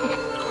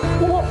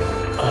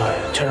 Oh,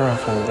 yeah, turn around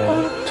for me,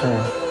 baby. Turn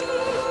around.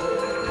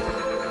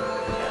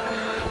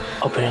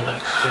 Yeah. Open your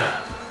legs.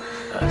 Yeah.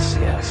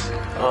 Yes.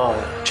 Oh,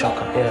 yeah.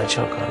 Choke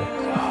on it.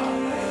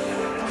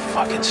 Oh,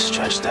 fucking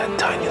stretch that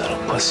tiny little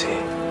pussy.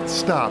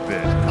 Stop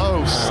it.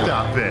 Oh,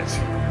 stop it.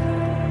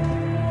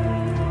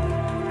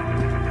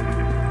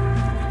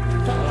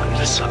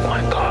 Just suck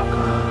my cock.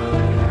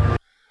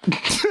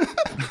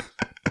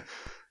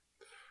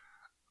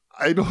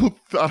 I don't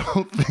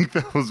think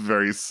that was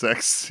very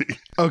sexy.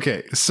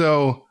 Okay,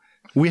 so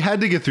we had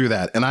to get through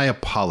that, and I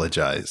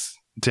apologize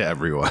to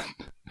everyone.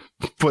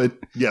 But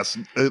yes,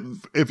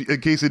 if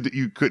in case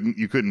you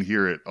couldn't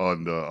hear it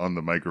on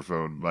the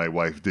microphone, my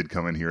wife did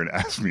come in here and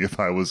ask me if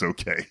I was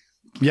okay.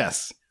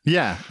 Yes,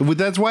 yeah,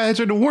 that's why I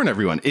tried to warn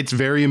everyone. It's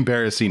very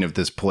embarrassing if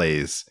this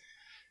plays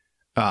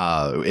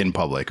in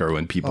public or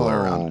when people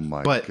are around. Oh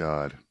my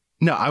God.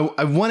 No,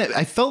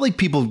 I felt like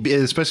people,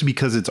 especially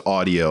because it's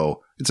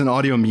audio, it's an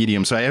audio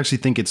medium. So I actually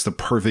think it's the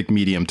perfect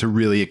medium to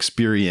really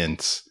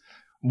experience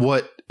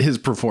what his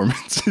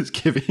performance is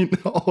giving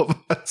all of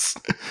us.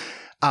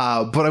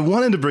 But I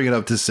wanted to bring it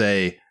up to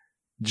say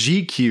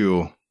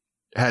GQ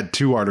had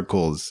 2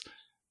 articles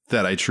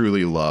that I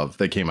truly love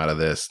that came out of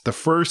this. The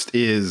first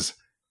is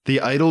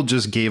The Idol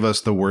just gave us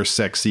the worst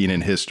sex scene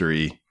in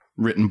history,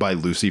 written by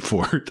Lucy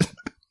Ford,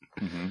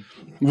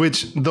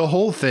 which the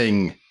whole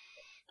thing,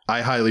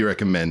 I highly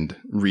recommend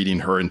reading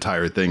her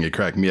entire thing. It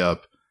cracked me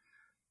up.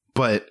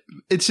 But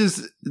it's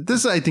just,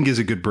 this I think is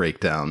a good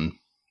breakdown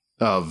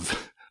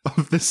of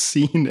this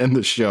scene and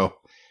the show.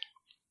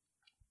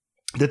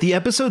 That the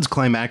episode's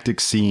climactic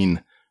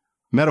scene,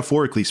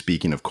 metaphorically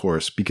speaking, of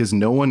course, because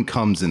no one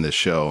comes in this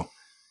show,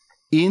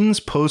 ends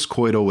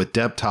post-coital with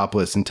Depp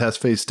topless and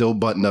Tesfaye still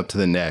buttoned up to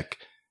the neck,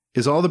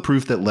 is all the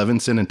proof that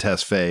Levinson and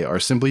Tesfaye are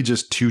simply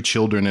just 2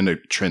 children in a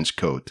trench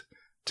coat.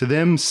 To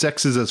them,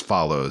 sex is as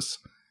follows.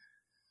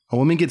 A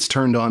woman gets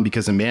turned on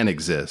because a man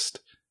exists.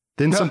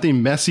 Then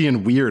something messy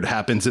and weird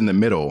happens in the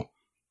middle.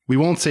 We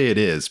won't say it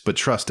is, but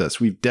trust us,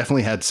 we've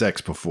definitely had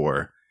sex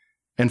before.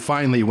 And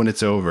finally, when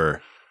it's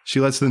over, she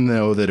lets them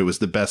know that it was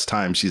the best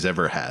time she's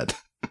ever had.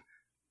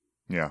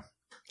 Yeah.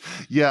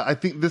 Yeah, I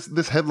think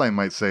this headline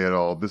might say it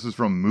all. This is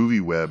from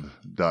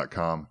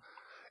movieweb.com.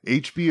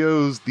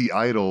 HBO's The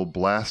Idol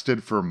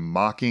blasted for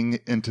mocking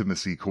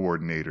intimacy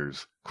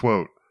coordinators.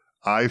 Quote,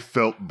 I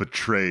felt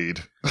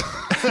betrayed.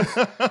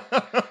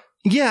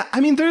 Yeah, I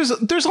mean, there's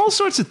all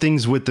sorts of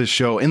things with the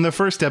show. In the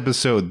first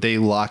episode, they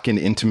lock an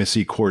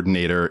intimacy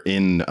coordinator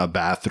in a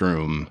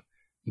bathroom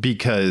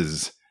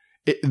because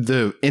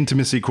the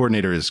intimacy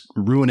coordinator is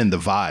ruining the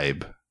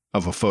vibe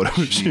of a photo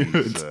shoot.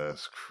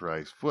 Jesus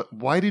Christ.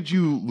 Why did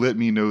you let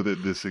me know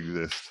that this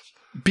exists?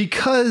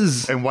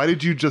 Because... And why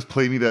did you just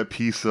play me that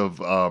piece of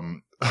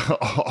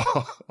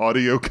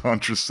audio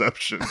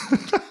contraception?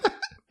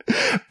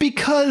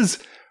 Because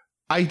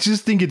I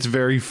just think it's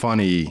very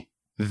funny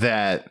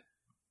that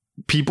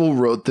people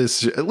wrote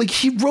this, like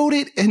he wrote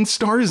it and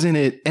stars in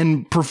it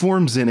and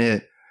performs in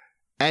it.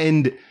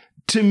 And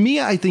to me,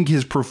 I think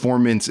his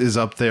performance is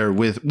up there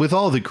with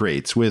all the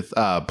greats, with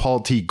Paul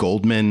T.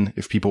 Goldman,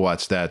 if people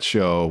watch that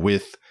show,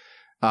 with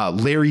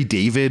Larry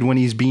David when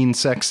he's being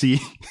sexy,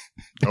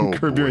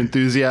 Curb Your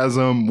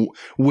Enthusiasm,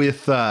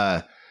 with,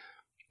 The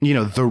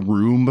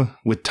Room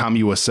with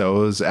Tommy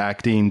Wiseau's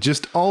acting,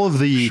 just all of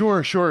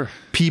the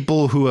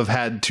people who have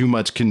had too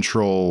much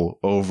control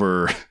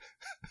over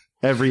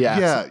every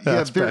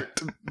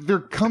aspect. There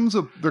comes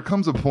a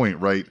point,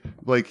 right?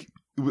 Like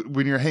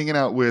when you're hanging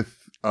out with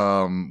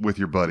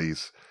your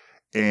buddies,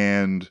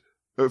 and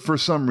for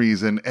some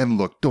reason, and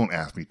look, don't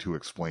ask me to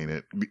explain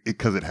it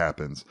because it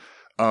happens.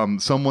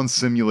 Someone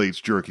simulates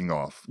jerking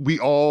off. We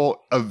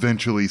all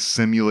eventually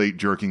simulate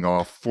jerking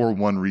off for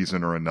one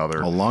reason or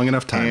another. A long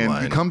enough timeline.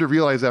 And you come to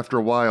realize after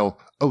a while,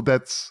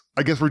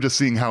 I guess we're just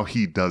seeing how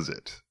he does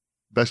it.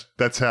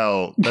 That's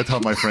how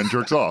my friend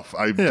jerks off.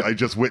 I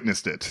just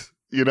witnessed it.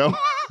 You know?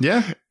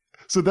 Yeah.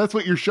 So that's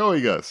what you're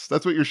showing us. The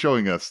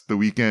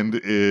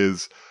Weeknd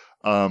is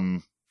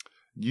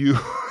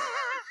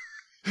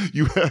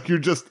you're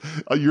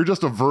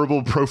just a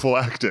verbal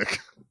prophylactic.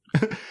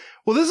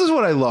 Well, this is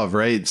what I love,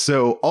 right?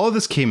 So all of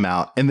this came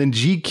out, and then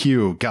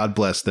GQ, God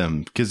bless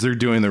them, because they're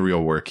doing the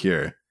real work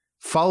here,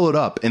 followed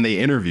up and they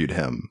interviewed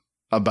him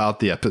about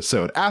the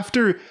episode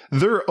after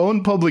their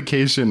own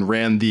publication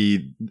ran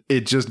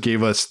it just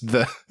gave us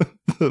the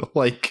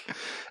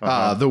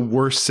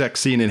worst sex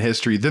scene in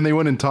history. Then they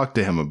went and talked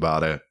to him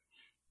about it.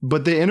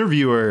 But the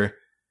interviewer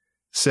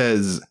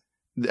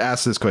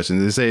asks this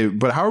question. They say,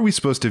 but how are we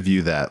supposed to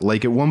view that?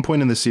 Like at one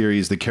point in the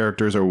series, the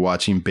characters are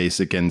watching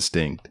Basic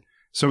Instinct.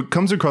 So it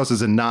comes across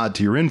as a nod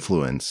to your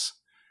influences,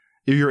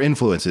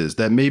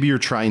 that maybe you're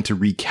trying to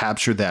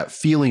recapture that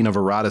feeling of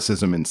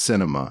eroticism in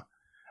cinema.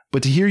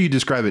 But to hear you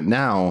describe it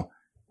now,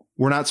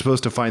 we're not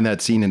supposed to find that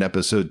scene in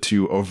episode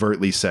 2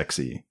 overtly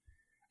sexy.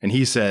 And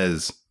he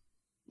says,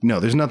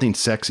 no, there's nothing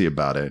sexy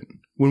about it.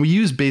 When we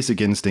use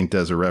Basic Instinct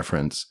as a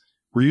reference,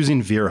 we're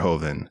using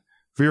Verhoeven.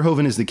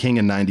 Verhoeven is the king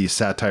of 90s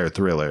satire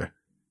thriller.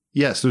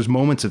 Yes, there's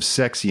moments of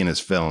sexy in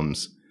his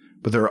films,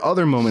 but there are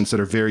other moments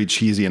that are very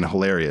cheesy and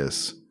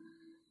hilarious.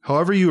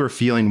 However you are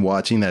feeling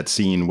watching that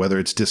scene, whether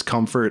it's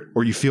discomfort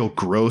or you feel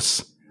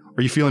gross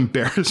or you feel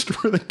embarrassed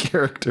for the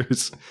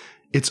characters,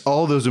 it's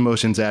all those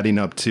emotions adding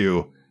up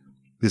to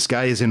this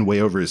guy is in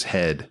way over his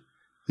head.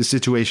 This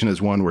situation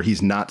is one where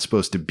he's not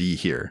supposed to be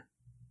here.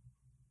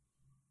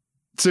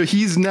 So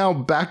he's now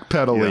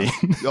backpedaling.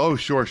 Yeah. Oh,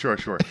 sure.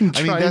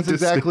 I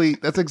mean,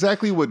 that's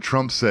exactly what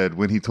Trump said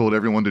when he told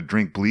everyone to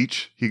drink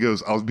bleach. He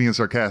goes, I was being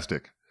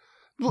sarcastic.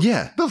 Well,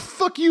 yeah. The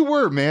fuck you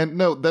were, man.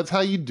 No, that's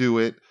how you do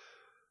it.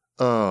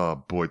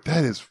 Oh boy,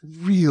 that is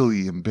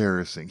really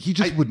embarrassing. He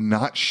just would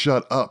not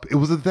shut up. It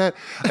was that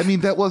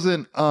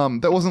wasn't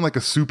like a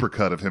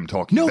supercut of him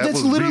talking. No, that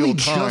that's was literally real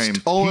time.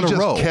 just all in a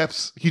row.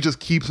 He just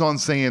keeps on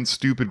saying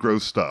stupid,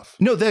 gross stuff.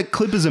 No, that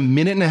clip is 1.5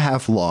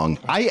 minutes long.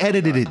 I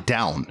edited it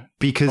down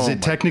because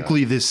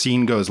this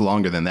scene goes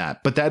longer than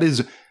that. But that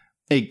is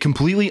a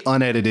completely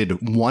unedited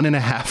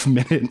 1.5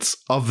 minutes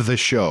of the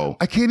show.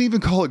 I can't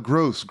even call it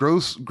gross.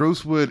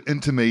 Gross would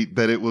intimate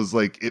that it was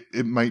like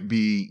it might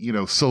be,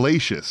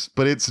 salacious,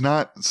 but it's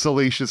not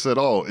salacious at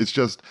all. It's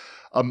just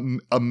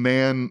a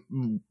man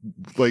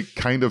like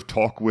kind of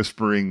talk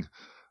whispering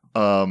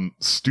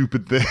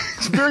stupid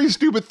things, very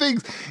stupid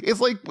things.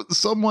 It's like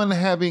someone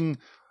having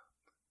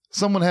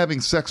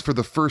sex for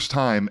the first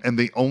time and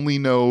they only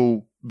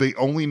know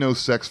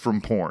sex from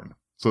porn.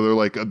 So they're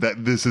like,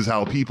 that this is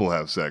how people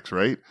have sex,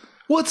 right?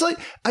 Well, it's like,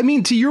 I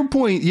mean, to your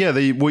point, yeah,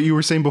 what you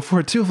were saying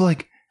before too, of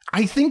like,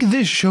 I think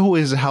this show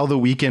is how The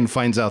Weeknd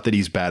finds out that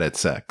he's bad at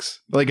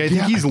sex. Like, I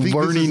think he's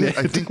learning it.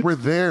 I think we're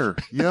there.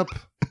 Yep.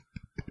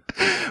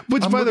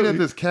 Which, I'm by the looking way, at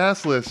this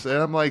cast list and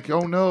I'm like,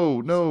 oh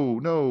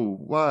no,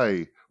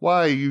 why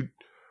you,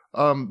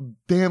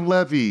 Dan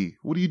Levy,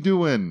 what are you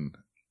doing?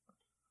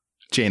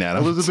 Jane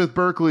Addams, Elizabeth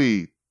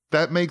Berkley,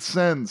 that makes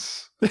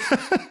sense.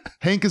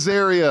 Hank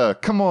Azaria,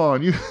 come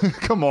on. Hank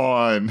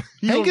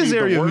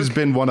Azaria, who's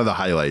been one of the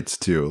highlights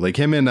too. Like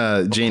him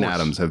and Jane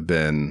Addams have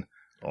been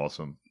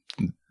awesome.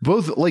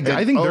 Both, like,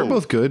 I think they're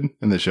both good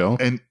in the show.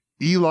 And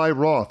Eli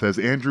Roth as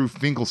Andrew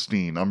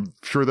Finkelstein. I'm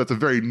sure that's a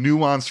very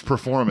nuanced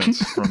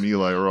performance from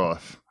Eli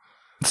Roth.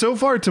 So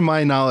far, to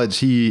my knowledge,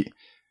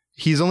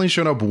 he's only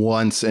shown up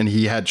once, and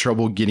he had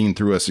trouble getting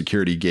through a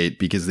security gate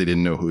because they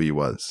didn't know who he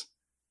was.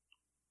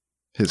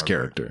 His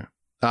character.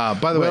 By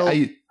the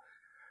way,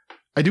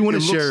 I do want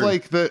to share.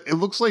 It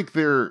looks like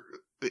they're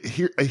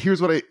here.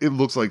 Here's what it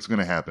looks like is going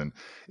to happen: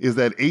 is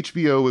that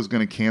HBO is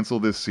going to cancel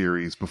this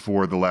series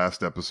before the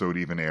last episode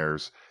even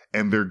airs,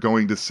 and they're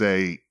going to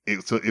say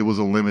it was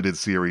a limited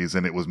series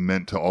and it was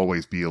meant to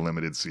always be a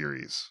limited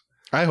series.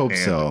 I hope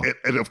so.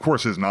 It of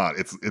course is not.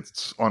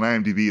 It's on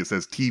IMDb. It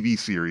says TV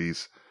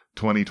series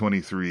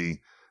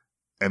 2023.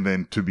 And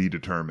then to be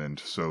determined.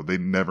 So they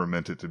never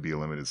meant it to be a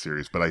limited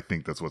series, but I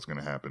think that's what's going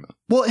to happen.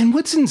 Well, and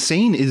what's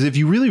insane is if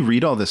you really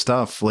read all this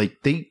stuff, like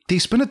they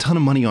spent a ton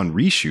of money on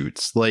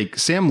reshoots. Like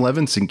Sam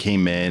Levinson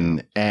came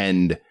in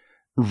and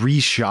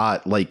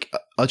reshot like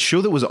a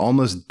show that was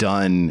almost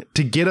done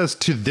to get us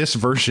to this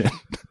version.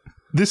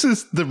 This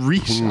is the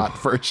reshot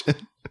version.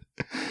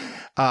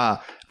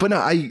 But no,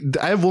 I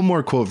have one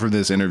more quote from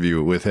this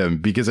interview with him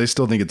because I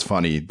still think it's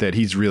funny that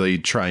he's really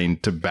trying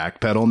to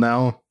backpedal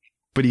now.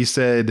 But he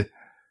said,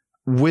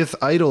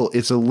 with Idol,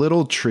 it's a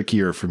little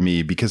trickier for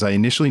me because I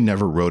initially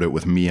never wrote it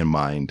with me in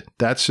mind.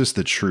 That's just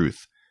the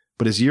truth.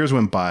 But as years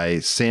went by,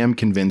 Sam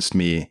convinced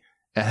me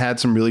and had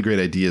some really great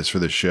ideas for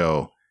the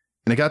show.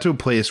 And I got to a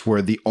place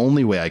where the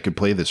only way I could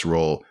play this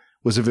role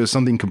was if it was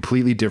something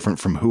completely different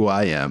from who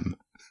I am.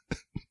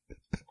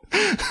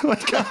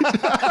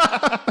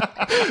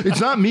 It's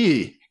not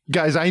me.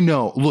 Guys, I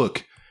know.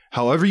 Look.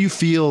 However you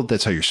feel,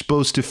 that's how you're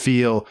supposed to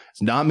feel.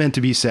 It's not meant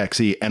to be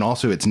sexy. And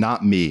also, it's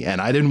not me.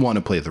 And I didn't want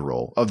to play the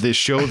role of this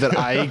show that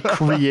I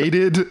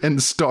created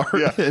and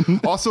starred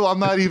in. Also, I'm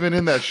not even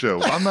in that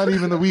show. I'm not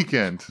even The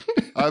Weeknd.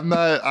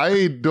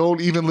 I don't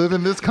even live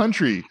in this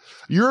country.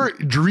 You're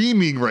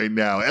dreaming right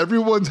now.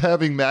 Everyone's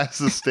having mass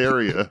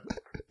hysteria.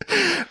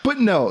 But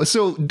no,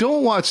 so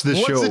don't watch this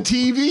show. What's a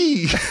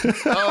TV?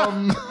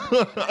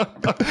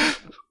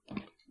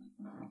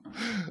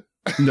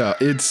 No,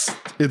 it's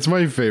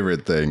my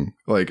favorite thing.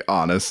 Like,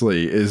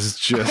 honestly, is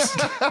just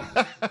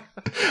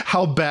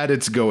how bad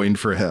it's going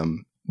for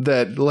him.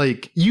 That,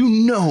 like, you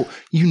know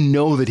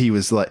that he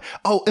was like,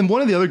 oh, and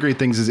one of the other great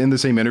things is in the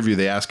same interview,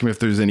 they ask him if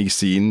there's any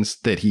scenes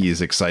that he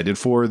is excited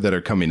for that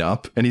are coming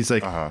up. And he's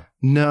like,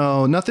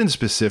 no, nothing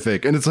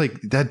specific. And it's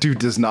like, that dude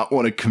does not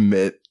want to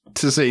commit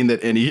to saying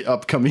that any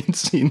upcoming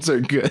scenes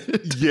are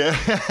good. Yeah.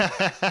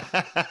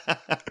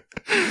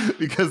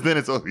 Because then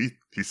it's,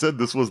 he said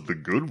this was the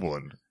good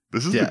one.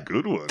 This is the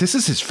good one. This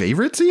is his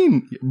favorite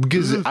scene?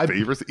 Because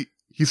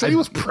he said he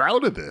was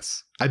proud of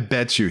this. I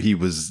bet you he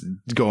was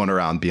going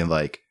around being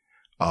like,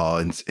 oh,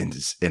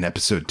 in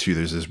episode 2,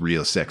 there's this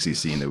real sexy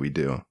scene that we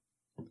do.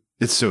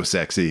 It's so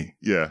sexy.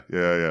 Yeah.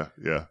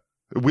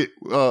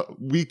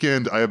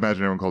 Weekend, I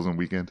imagine everyone calls him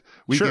Weekend.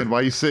 Weekend,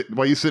 sure.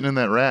 Why you sitting in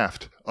that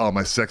raft? Oh,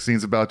 my sex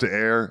scene's about to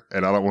air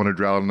and I don't want to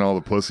drown in all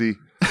the pussy.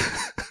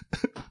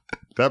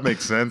 That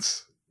makes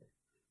sense.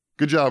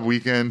 Good job,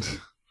 Weekend.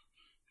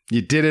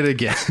 You did it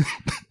again.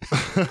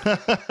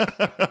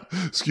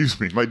 Excuse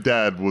me. My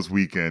dad was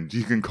Weekend.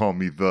 You can call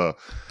me the.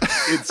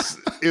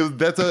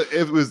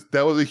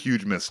 That was a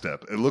huge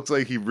misstep. It looks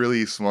like he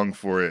really swung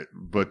for it,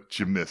 but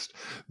you missed.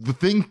 The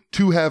thing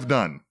to have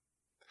done,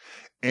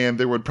 and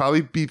there would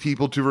probably be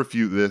people to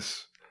refute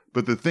this,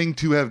 but the thing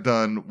to have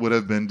done would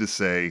have been to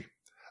say,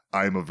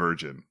 I'm a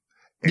virgin.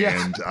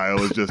 And I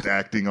was just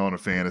acting on a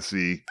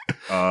fantasy,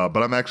 but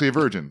I'm actually a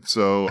virgin.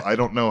 So I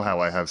don't know how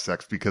I have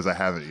sex because I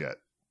haven't yet.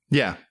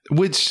 Yeah,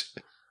 which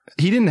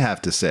he didn't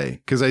have to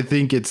say, because I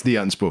think it's the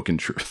unspoken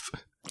truth.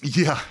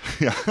 Yeah.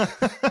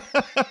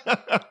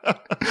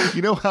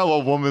 You know how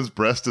a woman's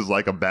breast is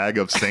like a bag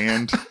of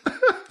sand?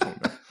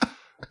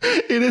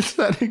 It is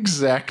that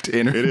exact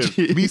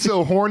energy. It is. Me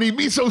so horny,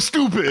 me so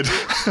stupid.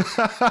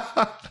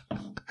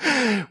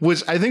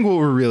 Which I think what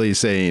we're really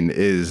saying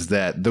is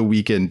that The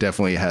Weeknd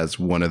definitely has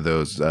one of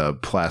those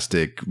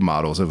plastic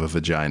models of a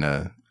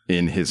vagina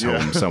in his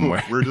home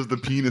somewhere. Where does the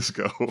penis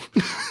go?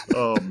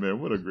 Oh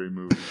man, what a great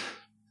movie.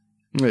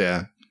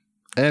 Yeah.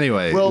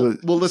 Anyway. Well,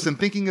 listen,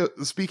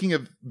 speaking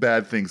of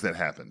bad things that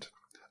happened,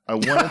 I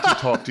wanted to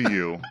talk to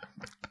you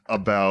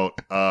about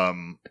a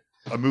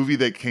movie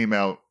that came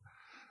out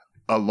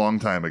a long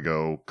time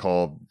ago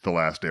called The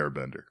Last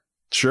Airbender.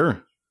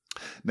 Sure.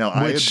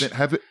 Now,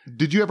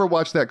 did you ever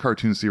watch that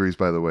cartoon series,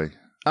 by the way?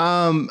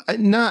 No,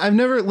 I've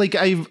never,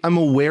 I'm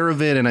aware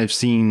of it and I've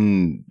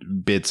seen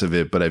bits of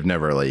it, but I've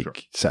never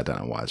sat down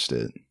and watched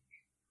it.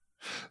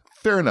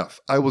 Fair enough.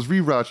 I was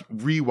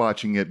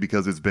rewatching it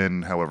because it's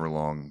been however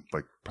long,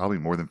 probably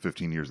more than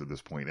 15 years at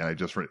this point. And I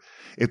just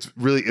it's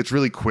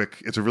really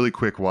quick. It's a really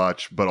quick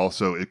watch, but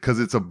also because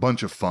it's a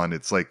bunch of fun.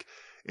 It's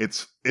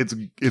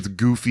it's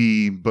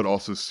goofy, but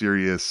also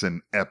serious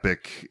and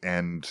epic,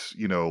 and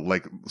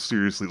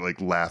seriously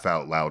laugh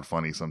out loud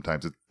funny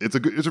sometimes. It's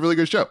a really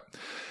good show.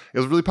 It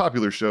was a really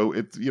popular show.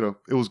 It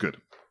was good,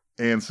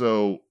 and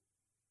so.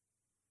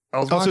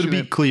 Also, to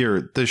be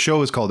clear, the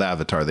show is called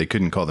Avatar. They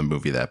couldn't call the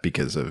movie that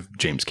because of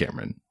James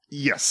Cameron.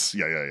 Yes.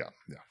 Yeah.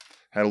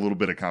 Had a little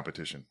bit of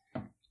competition.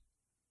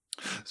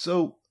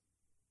 So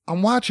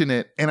I'm watching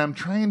it and I'm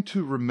trying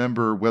to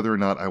remember whether or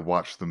not I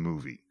watched the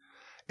movie.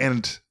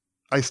 And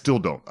I still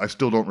don't. I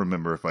still don't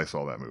remember if I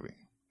saw that movie.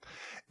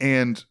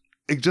 And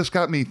it just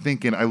got me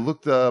thinking. I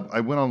looked up, I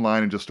went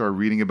online and just started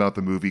reading about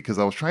the movie because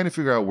I was trying to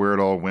figure out where it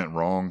all went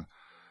wrong.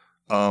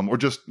 Or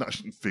just not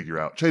figure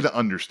out, try to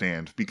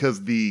understand,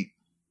 because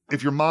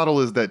if your model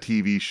is that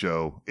TV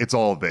show, it's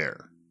all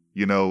there,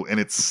 and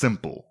it's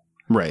simple.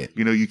 Right.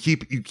 You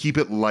keep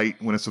it light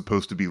when it's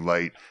supposed to be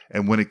light.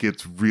 And when it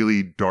gets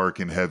really dark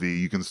and heavy,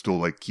 you can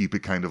still keep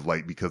it kind of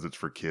light because it's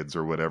for kids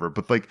or whatever.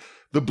 But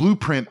the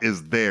blueprint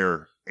is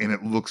there and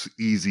it looks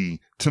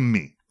easy to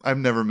me. I've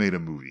never made a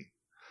movie,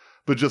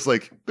 but just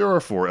there are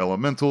 4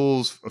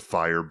 elementals,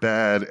 fire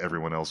bad,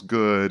 everyone else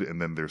good.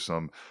 And then there's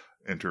some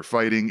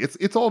interfighting.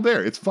 It's all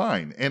there. It's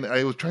fine. And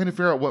I was trying to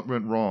figure out what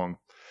went wrong.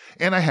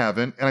 And I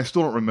haven't, and I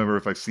still don't remember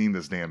if I've seen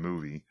this damn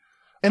movie.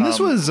 And this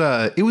was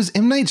it was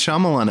M. Night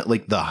Shyamalan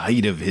at the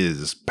height of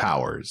his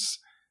powers.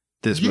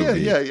 This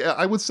movie. Yeah.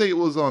 I would say it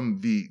was on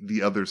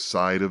the other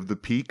side of the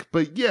peak,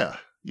 but yeah,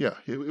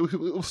 it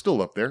was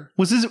still up there.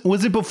 Was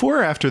it before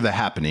or after The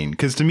Happening?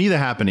 Because to me, The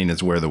Happening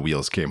is where the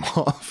wheels came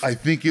off. I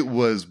think it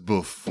was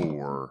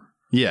before.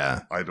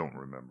 Yeah, I don't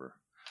remember.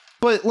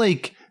 But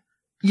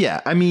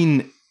yeah, I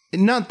mean,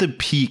 not the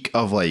peak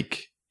of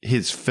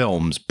his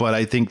films, but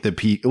I think the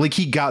peak,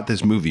 he got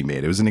this movie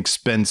made. It was an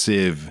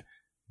expensive,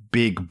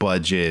 big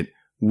budget,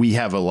 we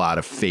have a lot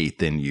of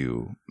faith in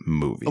you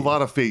movie. A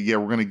lot of faith. Yeah,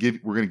 we're gonna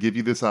give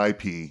you this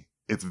IP.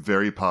 It's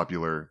very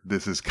popular.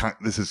 This is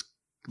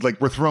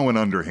we're throwing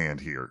underhand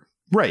here,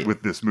 right,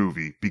 with this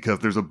movie because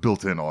there's a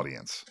built-in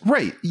audience.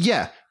 Right.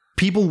 Yeah.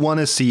 People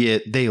want to see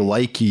it. They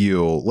like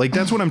you.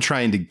 That's what I'm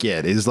trying to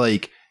get is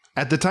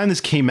at the time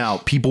this came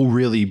out, people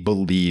really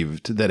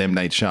believed that M.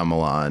 Night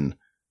Shyamalan,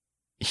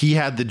 he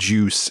had the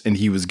juice and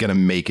he was going to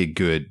make a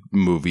good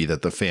movie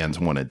that the fans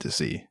wanted to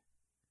see.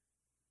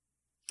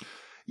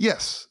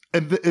 Yes.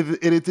 And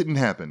it didn't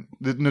happen.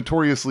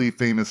 Notoriously,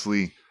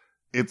 famously,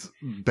 it's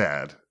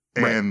bad.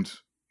 Right. And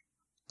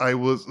I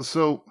was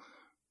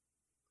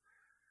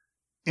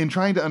in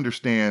trying to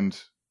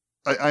understand,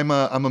 I'm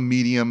a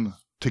medium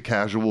to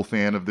casual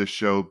fan of this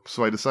show.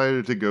 So I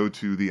decided to go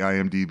to the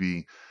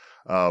IMDb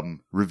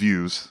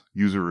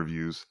user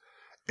reviews,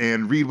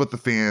 and read what the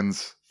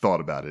fans thought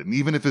about it. And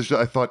even if it's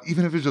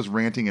just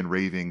ranting and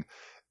raving,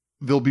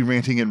 they'll be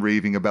ranting and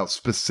raving about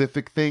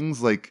specific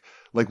things like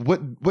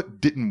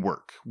what didn't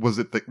work. Was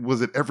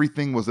it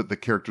everything? Was it the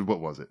character?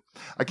 What was it?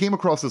 I came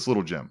across this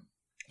little gem.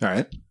 All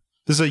right.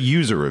 This is a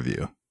user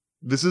review.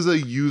 This is a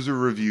user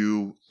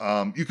review.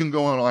 You can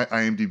go on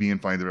IMDb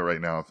and find it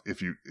right now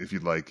if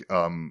you'd like.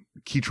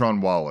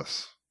 Keytron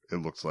Wallace, it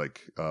looks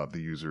like the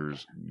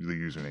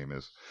username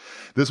is.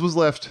 This was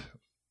left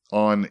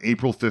on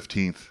April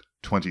 15th,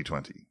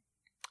 2020.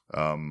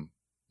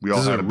 We all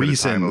this had is a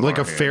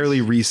recent,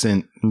 fairly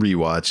recent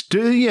rewatch.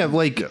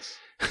 Yes.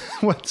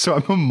 What? So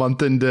I'm a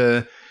month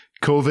into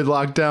COVID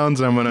lockdowns,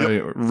 and I'm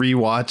gonna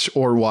rewatch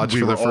or watch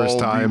for the first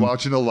time.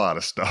 Watching a lot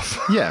of stuff.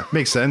 Yeah,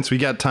 makes sense. We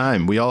got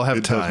time. We all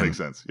have time. It does make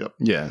sense. Yep.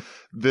 Yeah.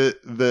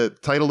 The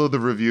title of the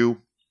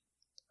review: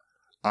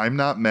 I'm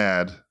not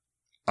mad.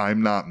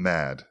 I'm not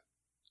mad.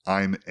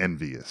 I'm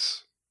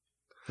envious.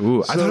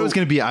 Ooh, I thought it was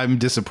going to be I'm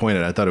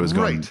disappointed. I thought it was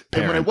going right.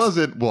 And when it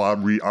wasn't, well,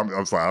 I'm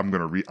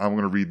going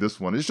to read this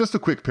one. It's just a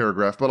quick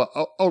paragraph, but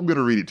I'm going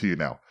to read it to you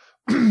now.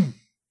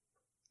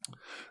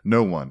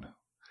 No one,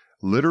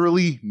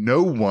 literally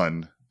no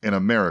one in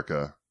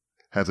America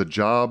has a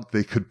job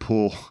they could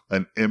pull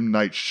an M.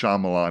 Night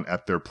Shyamalan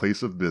at their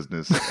place of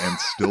business and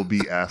still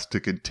be asked to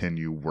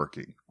continue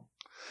working.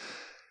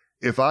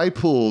 If I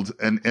pulled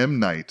an M.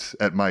 Night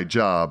at my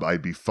job,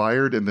 I'd be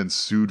fired and then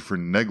sued for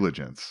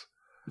negligence.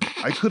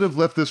 I could have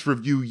left this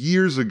review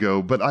years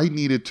ago, but I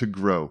needed to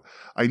grow.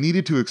 I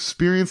needed to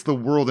experience the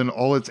world in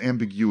all its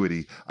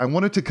ambiguity. I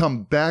wanted to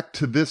come back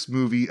to this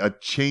movie a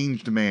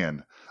changed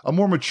man, a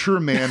more mature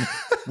man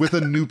with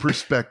a new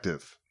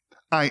perspective.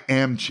 I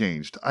am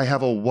changed. I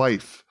have a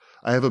wife.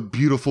 I have a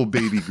beautiful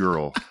baby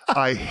girl.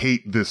 I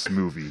hate this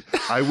movie.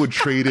 I would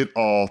trade it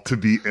all to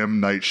be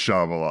M. Night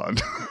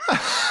Shyamalan.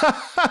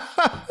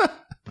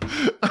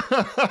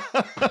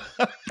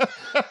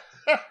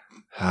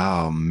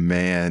 Oh,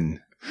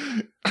 man.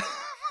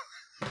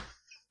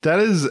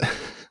 That's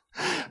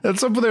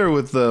up there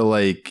with the,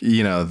 like,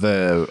 you know,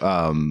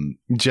 the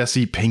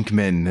Jesse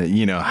Pinkman,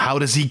 you know, how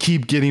does he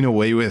keep getting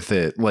away with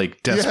it?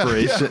 Like,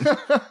 desperation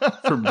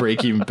for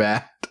Breaking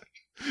Bad.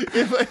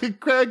 It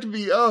cracked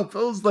me up.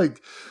 I was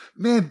like,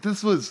 man,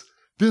 this was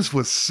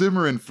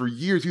simmering for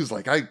years. He was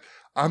like,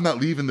 I'm not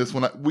leaving this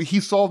one. He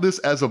saw this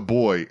as a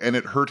boy and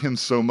it hurt him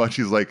so much.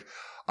 He's like,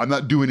 I'm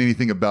not doing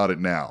anything about it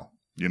now.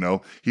 You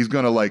know, he's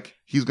going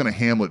to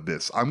Hamlet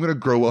this. I'm going to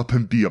grow up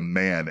and be a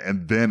man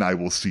and then I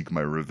will seek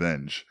my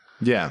revenge.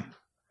 Yeah.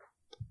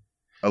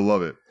 I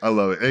love it.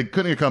 It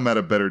couldn't have come at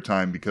a better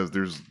time because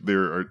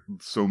there are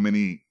so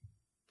many,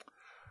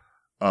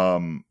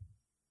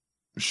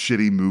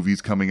 shitty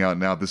movies coming out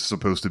now. This is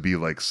supposed to be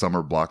like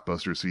summer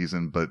blockbuster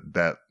season, but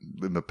that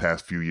in the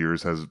past few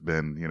years has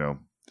been, you know,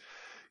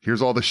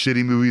 here's all the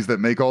shitty movies that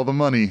make all the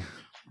money.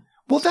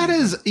 Well, that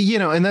is, you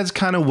know, and that's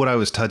kind of what I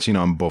was touching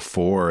on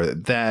before,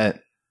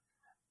 that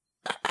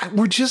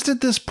we're just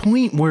at this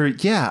point where,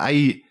 yeah,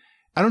 I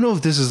don't know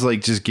if this is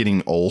like just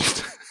getting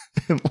old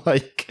and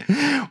like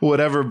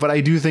whatever, but I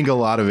do think a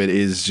lot of it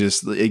is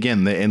just,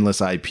 again, the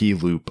endless IP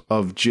loop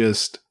of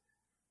just,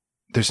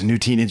 there's a new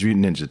Teenage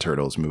Mutant Ninja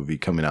Turtles movie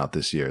coming out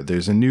this year.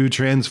 There's a new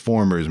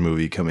Transformers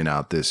movie coming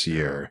out this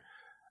year.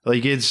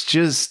 Like, it's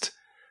just,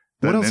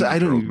 what else? I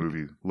don't.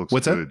 Movie looks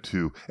good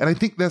too, and I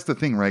think that's the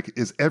thing, right?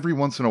 Is every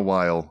once in a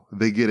while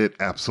they get it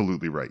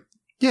absolutely right.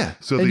 Yeah,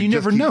 so and they you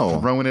just never keep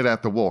know, throwing it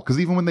at the wall, because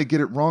even when they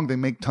get it wrong, they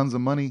make tons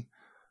of money.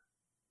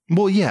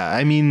 Well, yeah,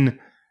 I mean,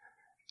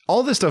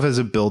 all this stuff has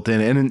a built-in,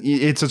 and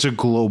it's such a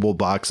global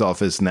box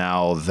office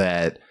now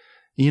that,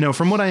 you know,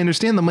 from what I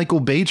understand, the Michael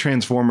Bay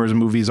Transformers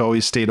movies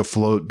always stayed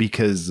afloat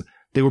because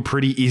they were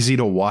pretty easy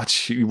to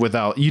watch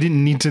without, you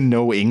didn't need to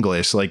know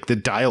English. Like, the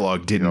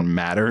dialogue didn't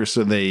matter,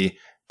 so they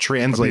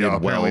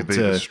translated well. They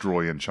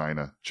destroy in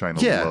China. China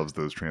loves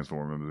those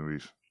Transformers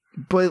movies.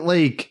 But,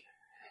 like,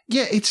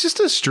 yeah, it's just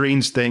a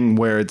strange thing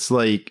where it's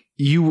like,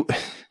 I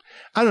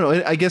don't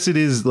know, I guess it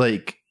is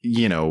like,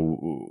 you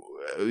know,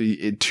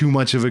 too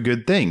much of a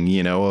good thing,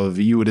 you know, of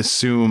you would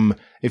assume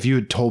if you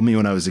had told me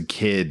when I was a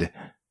kid,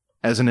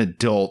 as an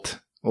adult,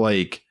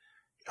 like,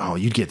 oh,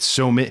 you'd get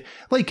so many.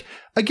 Like,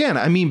 again,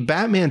 I mean,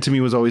 Batman to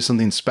me was always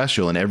something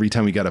special. And every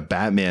time we got a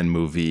Batman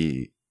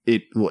movie,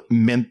 it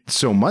meant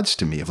so much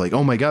to me of like,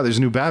 oh my God, there's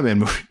a new Batman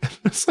movie.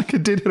 It's like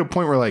it did hit a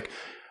point where like,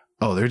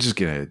 oh, they're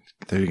going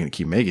to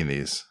keep making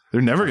these. They're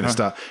never going to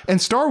stop.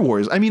 And Star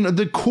Wars, I mean,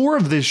 the core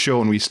of this show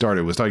when we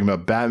started was talking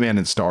about Batman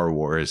and Star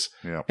Wars.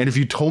 Yeah. And if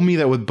you told me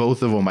that with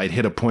both of them, I'd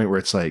hit a point where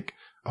it's like,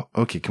 oh,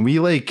 okay, can we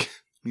like...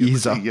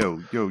 ease up.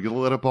 Yo, you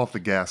let up off the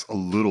gas a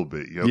little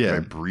bit. Can I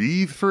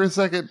breathe for a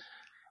second?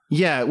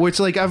 Yeah, where it's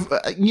like,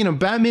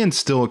 Batman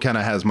still kind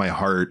of has my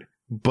heart,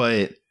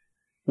 but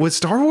with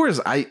Star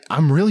Wars,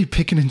 I'm really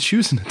picking and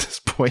choosing at this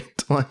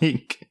point.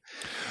 Like,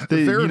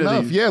 fair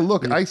enough. Yeah,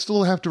 look, I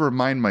still have to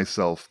remind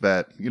myself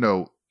that, you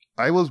know,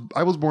 I was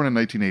born in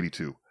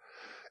 1982.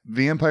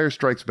 The Empire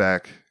Strikes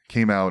Back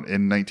came out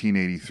in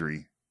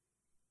 1983.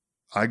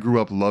 I grew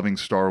up loving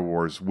Star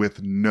Wars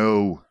with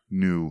no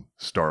new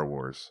Star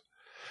Wars.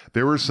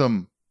 There were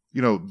some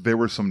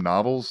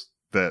novels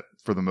that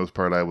for the most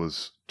part I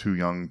was too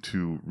young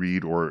to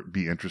read or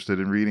be interested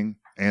in reading,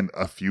 and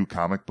a few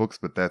comic books,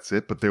 but that's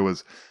it. But there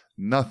was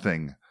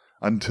nothing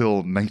until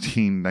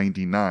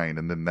 1999,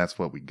 and then that's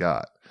what we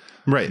got.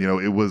 Right. You know,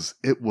 it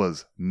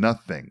was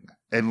nothing.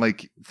 And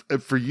like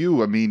for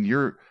you, I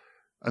mean,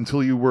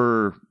 until you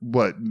were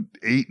what,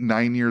 8,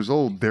 9 years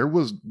old, there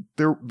was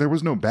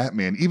no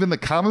Batman. Even the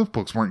comic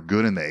books weren't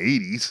good in the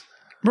 80s.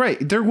 Right.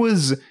 There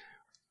was.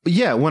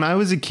 Yeah, when I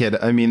was a kid,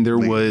 I mean,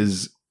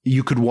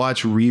 you could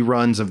watch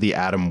reruns of the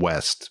Adam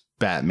West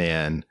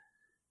Batman.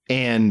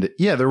 And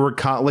yeah, there were,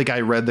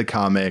 I read the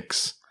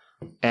comics,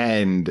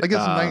 and I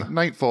guess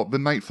the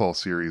Nightfall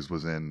series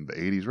was in the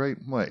 80s, right?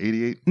 What,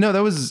 88? No,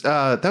 that was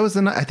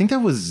I think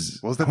that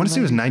was, I want to say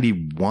it was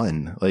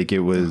 91. Like it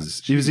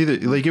was either,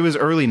 like it was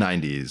early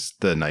 90s,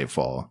 the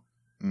Nightfall.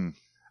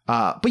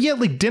 But yeah,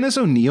 like Dennis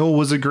O'Neil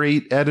was a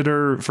great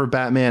editor for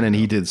Batman, and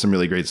he did some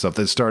really great stuff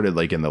that started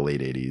like in the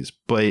late 80s.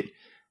 But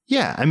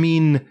yeah, I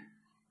mean,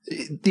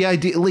 the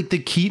idea, like the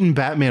Keaton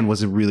Batman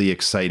was a really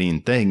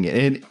exciting thing,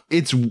 and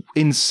it's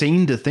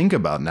insane to think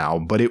about now,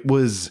 but it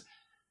was,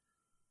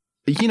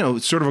 you know,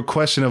 sort of a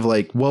question of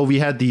like, well, we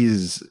had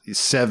these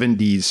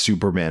 70s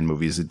Superman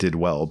movies that did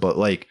well, but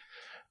like,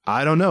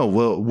 I don't know,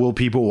 will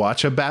people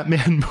watch a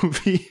Batman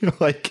movie?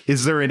 Like,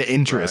 is there an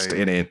interest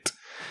in it?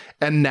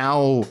 And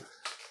now,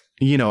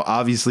 you know,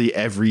 obviously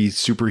every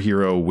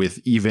superhero with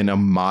even a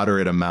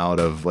moderate amount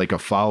of like a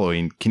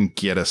following can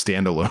get a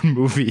standalone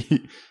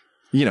movie.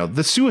 You know,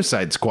 the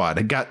Suicide Squad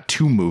had got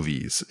 2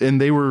 movies and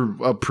they were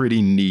a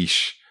pretty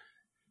niche,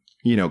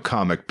 you know,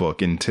 comic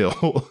book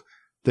until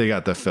they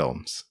got the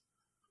films.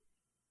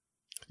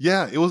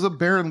 Yeah, it was a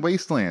barren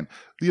wasteland.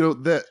 You know,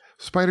 that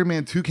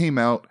Spider-Man 2 came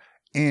out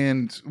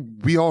and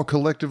we all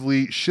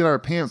collectively shit our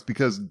pants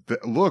because,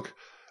 look,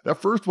 that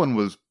first one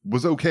was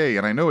okay,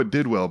 and I know it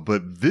did well,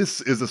 but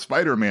this is a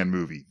Spider-Man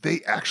movie.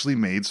 They actually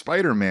made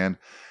Spider-Man.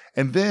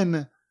 And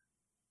then,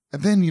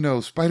 you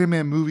know,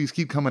 Spider-Man movies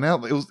keep coming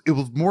out. It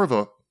was more of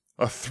a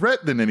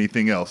threat than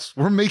anything else.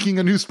 We're making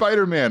a new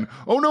Spider-Man.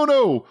 Oh,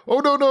 no. Oh,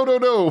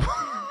 no.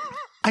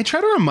 I try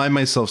to remind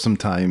myself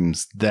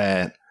sometimes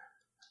that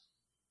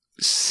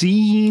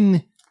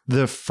seeing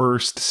the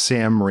first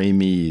Sam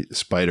Raimi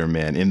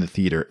Spider-Man in the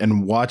theater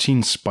and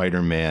watching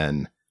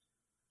Spider-Man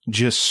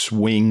just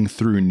swing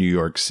through New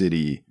York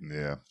City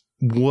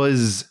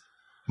was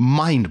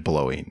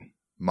mind-blowing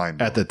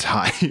at the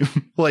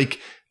time. Like,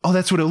 oh,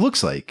 that's what it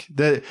looks like.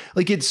 That,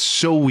 like, it's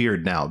so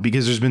weird now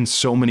because there's been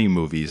so many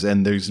movies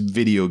and there's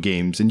video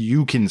games and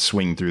you can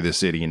swing through the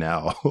city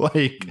now.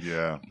 Like,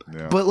 yeah.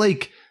 But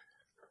like,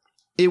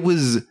 it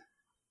was,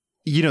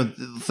 you know,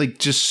 like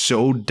just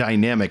so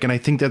dynamic. And I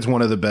think that's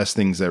one of the best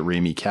things that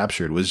Raimi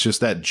captured was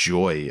just that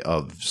joy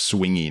of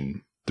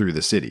swinging through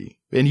the city.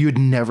 And you had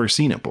never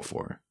seen it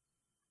before.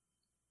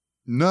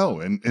 No,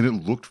 and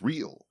it looked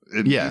real.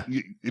 You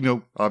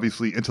know,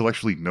 obviously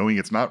intellectually knowing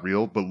it's not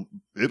real, but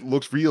it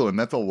looks real, and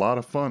that's a lot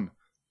of fun.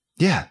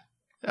 Yeah.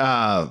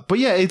 But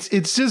yeah,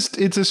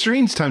 it's a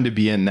strange time to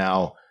be in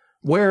now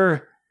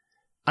where,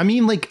 I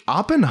mean, like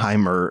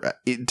Oppenheimer,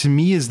 to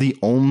me is the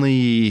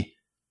only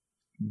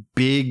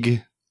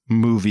big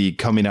movie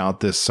coming out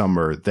this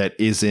summer that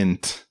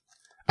isn't,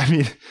 I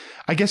mean,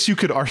 I guess you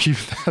could argue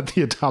that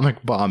the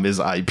atomic bomb is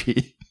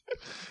IP,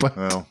 but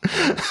well,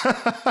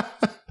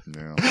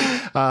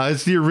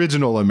 it's the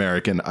original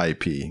American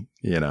IP,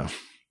 you know.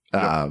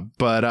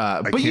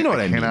 But you know what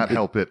I mean?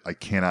 I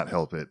cannot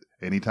help it.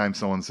 Anytime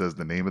someone says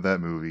the name of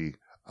that movie,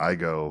 I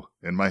go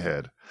in my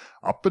head,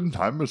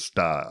 Oppenheimer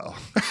style.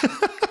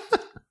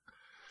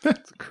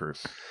 It's a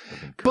curse.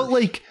 But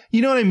like,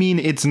 you know what I mean?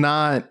 It's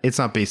not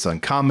based on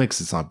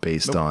comics. It's not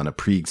based on a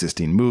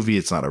pre-existing movie.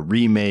 It's not a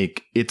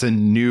remake. It's a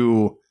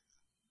new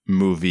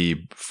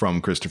movie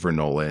from Christopher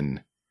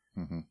Nolan.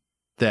 Mm-hmm.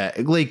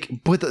 That like,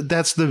 but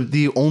that's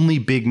the only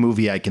big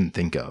movie I can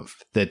think of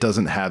that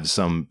doesn't have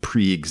some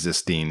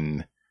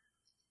pre-existing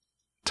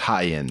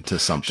tie-in to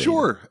something.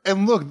 Sure.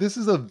 And look, this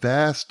is a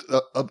vast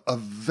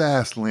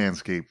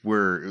landscape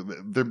where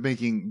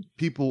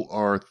people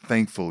are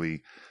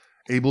thankfully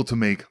able to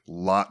make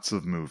lots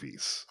of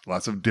movies,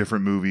 lots of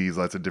different movies,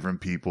 lots of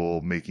different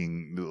people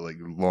making like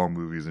long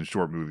movies and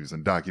short movies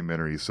and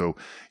documentaries. So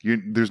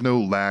there's no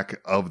lack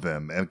of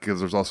them. And because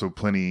there's also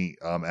plenty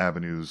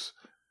avenues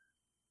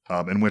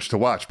in which to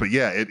watch. But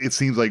yeah, it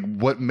seems like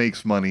what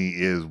makes money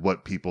is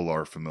what people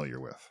are familiar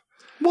with.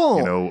 Well,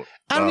 you know,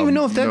 I don't even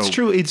know if that's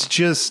true. It's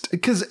just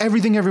because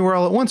Everything Everywhere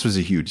All at Once was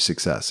a huge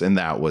success and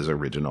that was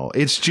original.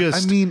 It's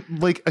just, I mean,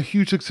 like a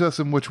huge success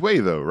in which way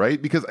though,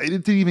 right? Because it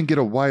didn't even get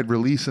a wide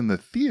release in the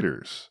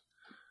theaters.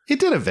 It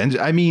did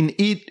eventually. I mean,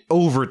 it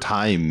over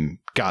time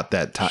got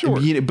that time,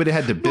 sure. But it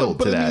had to build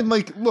to that. I mean,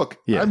 like, look,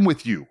 I'm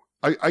with you.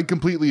 I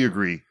completely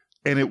agree.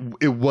 And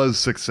it was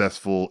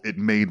successful. It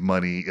made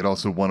money. It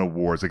also won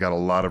awards. It got a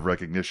lot of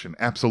recognition.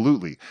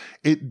 Absolutely.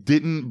 It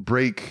didn't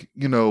break,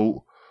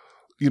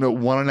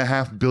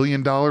 $1.5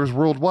 billion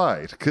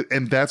worldwide.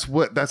 And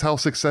that's how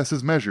success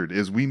is measured,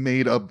 is we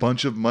made a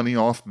bunch of money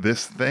off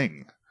this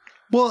thing.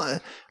 Well,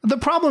 the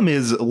problem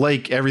is,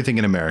 like everything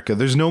in America,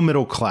 there's no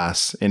middle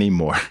class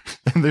anymore.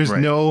 There's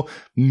no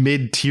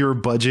mid-tier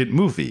budget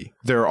movie.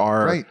 There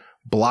are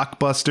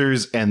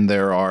blockbusters and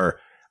there are,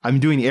 I'm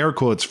doing air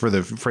quotes for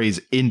the phrase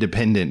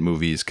independent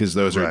movies because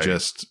those are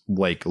just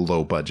like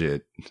low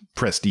budget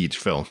prestige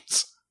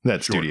films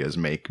that studios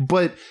make.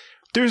 But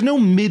there's no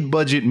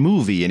mid-budget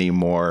movie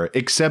anymore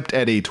except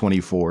at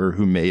A24,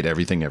 who made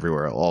Everything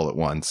Everywhere All at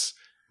Once.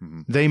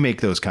 Mm-hmm. They make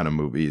those kind of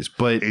movies,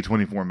 but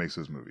A24 makes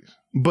those movies.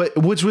 But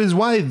which is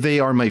why they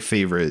are my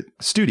favorite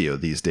studio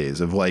these days.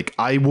 Of like,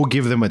 I will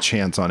give them a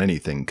chance on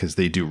anything because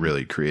they do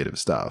really creative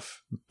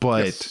stuff.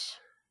 But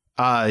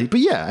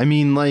yeah, I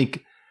mean,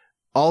 like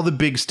all the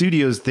big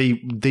studios,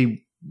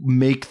 they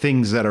make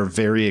things that are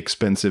very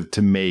expensive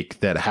to make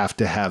that have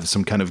to have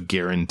some kind of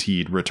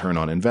guaranteed return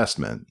on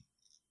investment.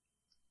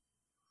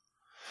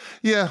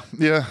 Yeah.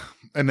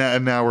 And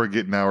now we're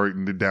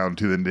down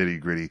to the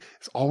nitty gritty.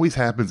 This always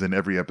happens in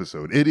every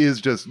episode. It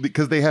is just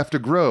because they have to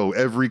grow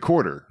every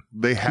quarter.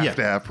 They have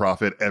to have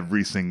profit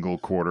every single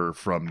quarter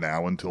from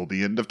now until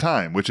the end of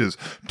time, which is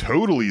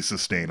totally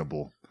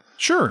sustainable.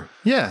 Sure.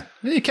 Yeah.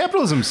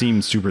 Capitalism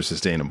seems super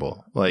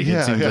sustainable. Like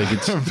it seems like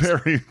it's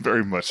very,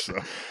 very much so.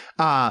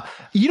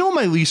 You know what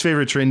my least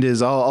favorite trend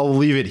is? I'll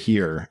leave it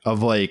here.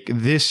 Of like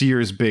this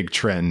year's big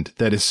trend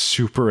that is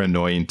super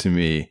annoying to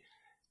me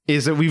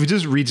is that we've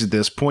just reached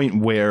this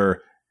point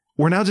where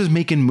we're now just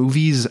making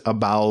movies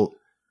about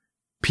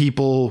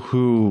people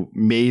who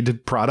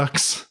made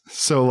products.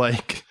 So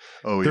like,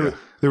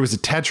 there was a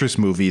Tetris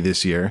movie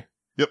this year.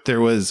 Yep.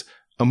 There was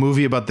a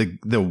movie about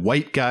the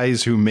white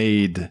guys who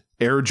made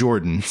Air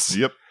Jordans.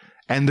 Yep.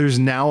 And there's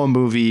now a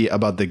movie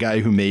about the guy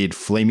who made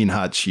Flaming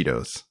Hot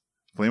Cheetos.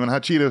 Flaming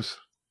Hot Cheetos.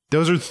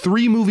 Those are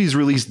 3 movies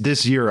released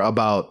this year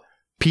about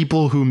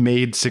people who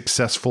made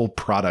successful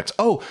products.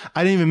 Oh,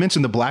 I didn't even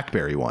mention the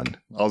BlackBerry one.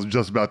 I was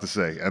just about to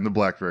say, and the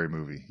BlackBerry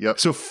movie. Yep.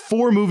 So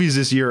 4 movies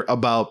this year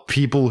about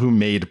people who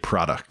made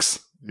products.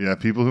 Yeah,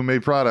 people who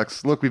made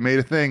products. Look, we made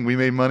a thing. We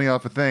made money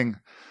off a thing.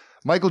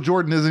 Michael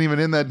Jordan isn't even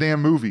in that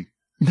damn movie.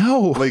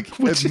 No. Like,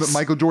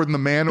 Michael Jordan the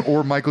man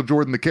or Michael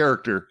Jordan the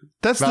character.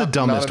 That's the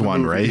dumbest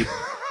one, right?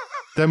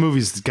 That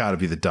movie's got to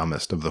be the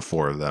dumbest of the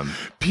 4 of them.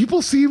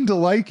 People seem to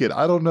like it.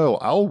 I don't know.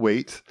 I'll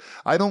wait.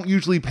 I don't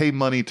usually pay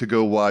money to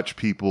go watch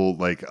people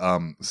like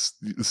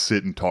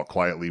sit and talk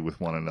quietly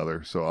with one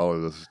another. So I'll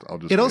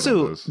just. It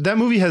also, that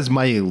movie has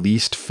my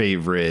least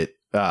favorite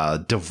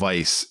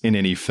device in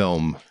any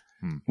film,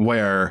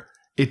 where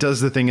it does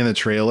the thing in the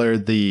trailer.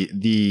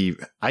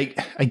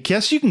 I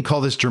guess you can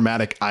call this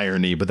dramatic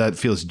irony, but that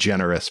feels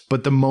generous.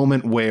 But the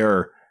moment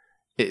where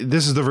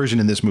this is the version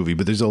in this movie,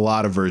 but there's a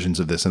lot of versions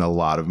of this in a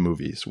lot of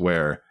movies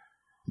where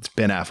it's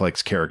Ben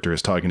Affleck's character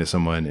is talking to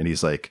someone and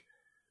he's like,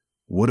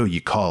 "What do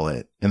you call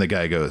it?" And the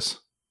guy goes,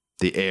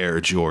 "The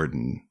Air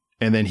Jordan."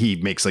 And then he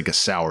makes like a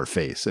sour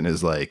face and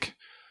is like,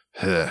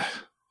 "Ugh."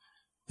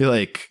 You're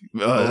like,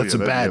 that's a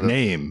bad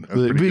name.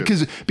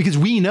 Because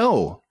we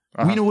know.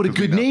 We know what a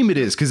good name it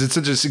is because it's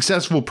such a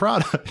successful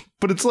product.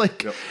 But it's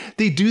like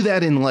they do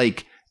that in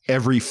like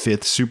every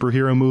 5th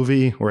superhero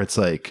movie where it's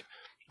like,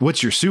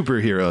 "What's your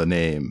superhero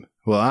name?"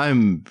 "Well,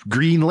 I'm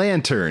Green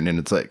Lantern." And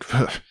it's like,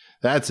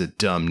 that's a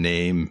dumb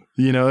name.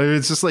 You know,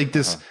 it's just like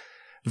this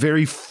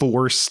very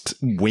forced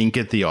wink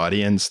at the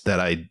audience that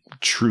I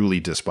truly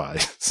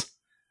despise.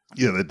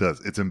 Yeah, that does.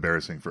 It's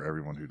embarrassing for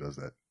everyone who does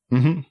that.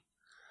 Mm-hmm.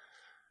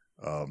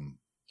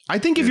 I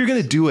think if you're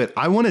going to do it,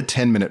 I want a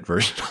 10-minute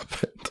version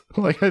of it.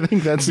 Like, I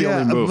think that's the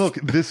only move. Look,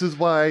 this is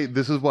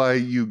why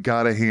you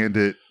got to hand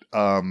it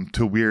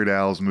to Weird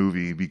Al's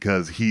movie,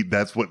 because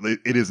that's what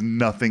it is,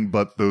 nothing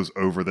but those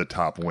over the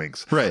top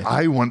winks. Right.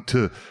 I want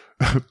to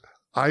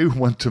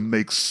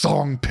make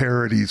song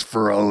parodies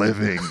for a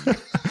living.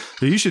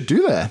 You should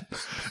do that.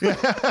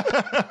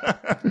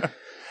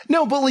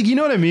 No, but like, you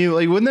know what I mean?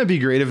 Like, wouldn't that be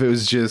great if it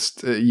was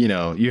just, you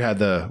had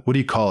what do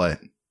you call it?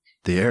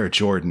 The Air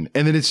Jordan.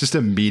 And then it's just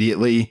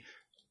immediately,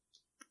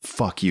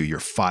 "Fuck you, you're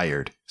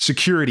fired.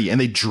 Security." And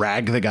they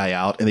drag the guy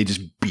out and they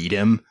just beat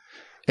him.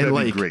 And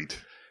that'd be great.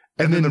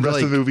 And then the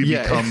rest of the movie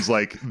becomes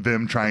like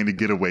them trying to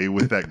get away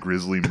with that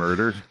grisly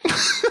murder.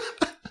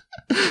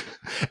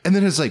 And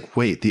then it's like,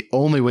 wait, the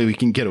only way we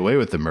can get away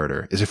with the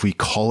murder is if we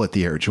call it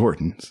the Air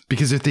Jordans.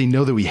 Because if they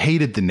know that we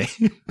hated the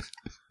name,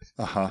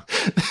 then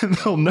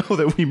they'll know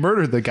that we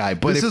murdered the guy.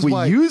 But if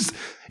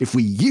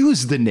we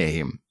use the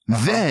name,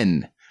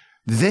 then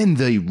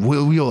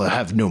we'll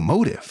have no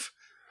motive.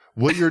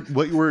 What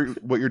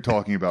you're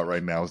talking about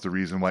right now is the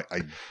reason why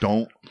I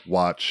don't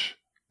watch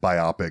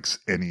biopics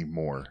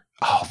anymore.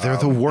 Oh, they're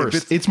the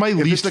worst. It's my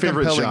least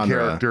favorite genre.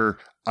 Character,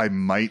 I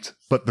might,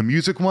 but the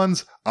music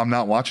ones, I'm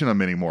not watching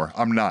them anymore.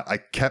 I'm not. I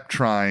kept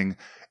trying,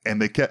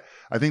 and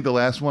I think the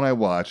last one I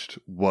watched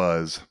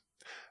was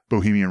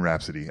Bohemian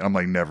Rhapsody. I'm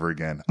like, never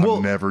again.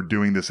 I'm never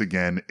doing this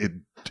again.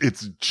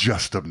 It's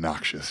just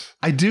obnoxious.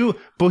 I do.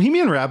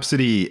 Bohemian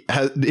Rhapsody,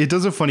 it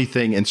does a funny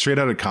thing, and Straight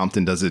Outta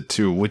Compton does it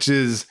too, which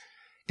is,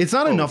 it's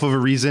not enough of a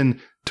reason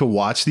to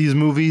watch these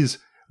movies,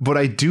 but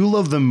I do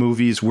love the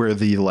movies where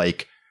the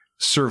like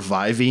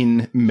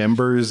surviving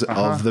members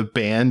of the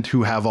band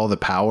who have all the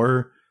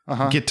power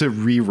get to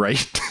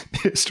rewrite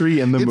history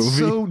in the movie. It's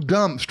so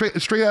dumb.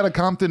 Straight Outta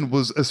Compton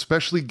was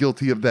especially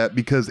guilty of that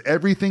because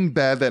everything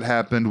bad that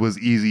happened was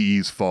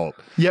Eazy-E's fault.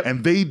 Yep.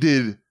 And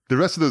the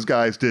rest of those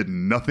guys did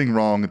nothing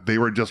wrong. They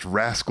were just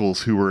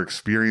rascals who were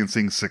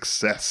experiencing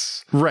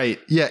success. Right.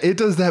 Yeah, it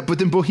does that. But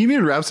then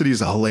Bohemian Rhapsody is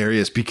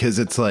hilarious because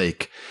it's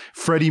like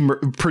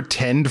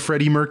pretend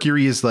Freddie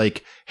Mercury is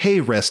like,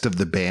 "Hey, rest of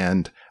the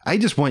band, I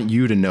just want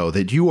you to know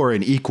that you are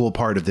an equal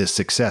part of this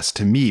success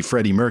to me,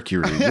 Freddie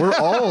Mercury. We're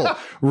all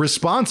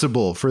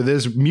responsible for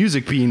this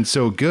music being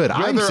so good."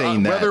 I'm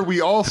saying that. Whether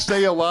we all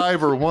stay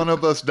alive or one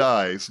of us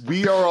dies,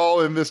 we are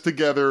all in this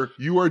together.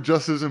 You are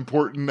just as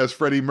important as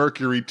Freddie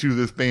Mercury to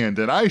this band.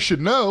 And I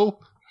should know,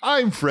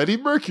 I'm Freddie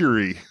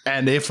Mercury.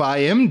 And if I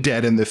am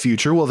dead in the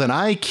future, well, then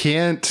I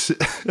can't say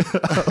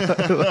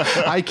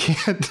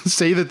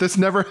that this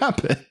never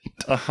happened.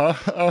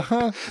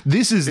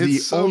 This is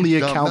the only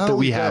account that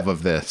we have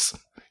of this.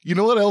 You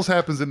know what else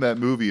happens in that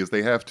movie is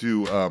they have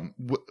to,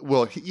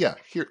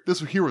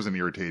 here was an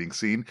irritating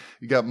scene.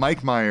 You got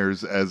Mike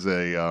Myers as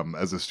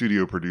a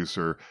studio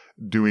producer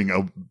doing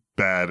a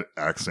bad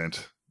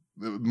accent.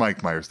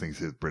 Mike Myers thinks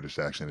his British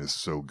accent is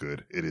so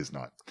good. It is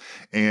not.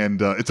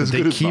 And it's as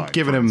good as mine,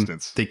 for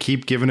instance. They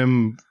keep giving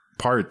him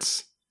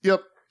parts.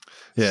 Yep.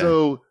 Yeah.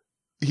 So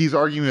he's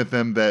arguing with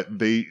them that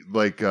they,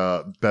 like,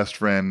 best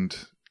friend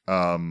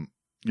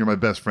You're My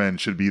Best Friend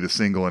should be the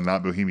single and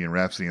not Bohemian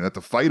Rhapsody, and they have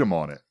to fight him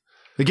on it.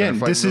 Again,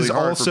 this really is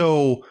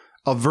also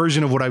a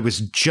version of what I was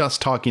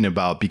just talking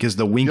about, because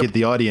the wink at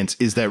the audience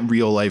is that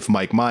real life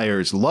Mike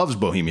Myers loves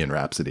Bohemian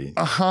Rhapsody.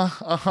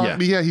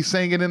 Yeah, he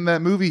sang it in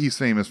that movie he's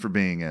famous for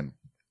being in.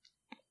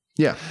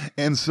 Yeah.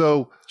 And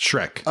so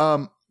Shrek.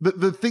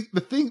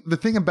 The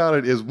thing about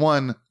it is,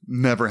 one,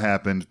 never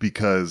happened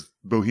because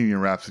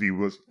Bohemian Rhapsody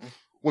was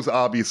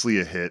obviously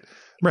a hit.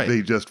 Right.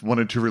 They just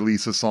wanted to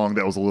release a song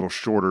that was a little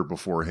shorter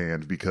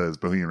beforehand because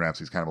Bohemian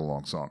Rhapsody is kind of a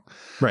long song.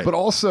 Right. But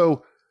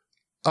also,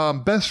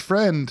 Best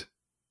Friend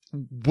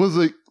was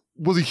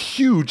a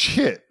huge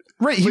hit.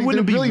 Right. He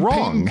wouldn't be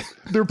wrong.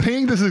 They're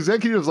paying this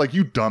executive like,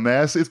 you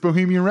dumbass, it's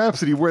Bohemian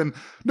Rhapsody. When,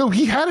 no,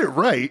 he had it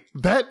right.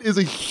 That is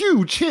a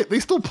huge hit. They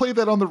still play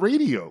that on the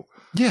radio.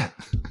 Yeah.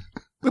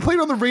 They played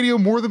it on the radio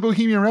more than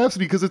Bohemian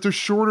Rhapsody because it's a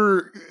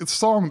shorter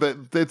song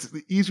that's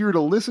easier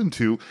to listen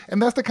to, and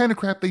that's the kind of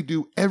crap they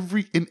do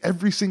in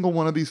every single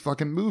one of these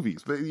fucking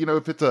movies. But, you know,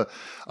 if it's a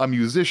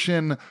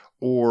musician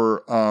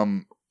or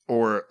an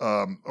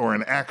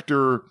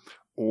actor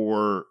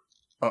or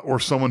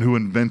someone who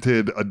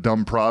invented a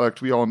dumb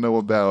product we all know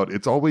about,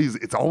 it's always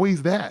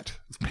that.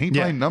 It's paint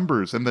by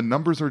numbers, and the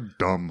numbers are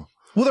dumb.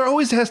 Well, there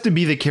always has to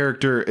be the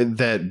character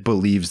that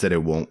believes that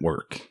it won't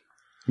work.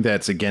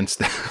 That's against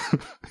them,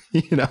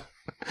 you know.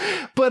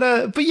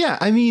 But yeah,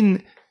 I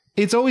mean,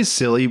 it's always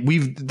silly.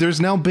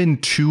 There's now been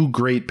 2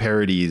 great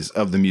parodies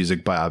of the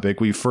music biopic.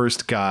 We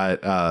first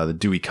got the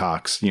Dewey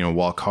Cox,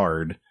 Walk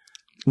Hard,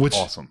 which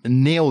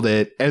nailed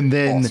it, and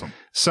then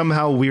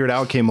somehow Weird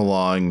Al came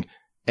along,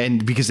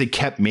 and because they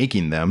kept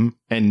making them,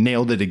 and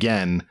nailed it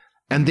again.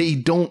 And they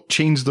don't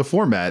change the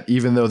format,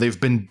 even though they've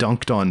been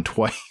dunked on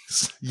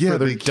twice. Yeah, for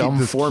their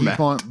dumb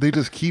format. They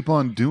just keep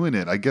on doing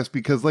it, I guess,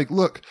 because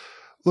look,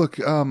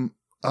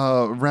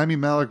 Rami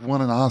Malek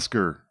won an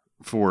Oscar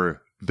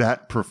for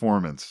that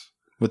performance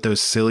with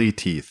those silly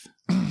teeth.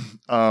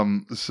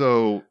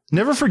 So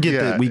never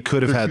forget that we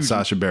could have had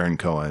Sacha Baron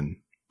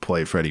Cohen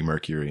play Freddie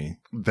Mercury.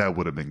 That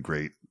would have been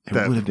great.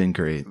 That would have been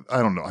great. I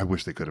don't know. I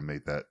wish they could have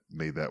made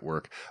that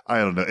work. I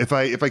don't know. If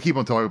I keep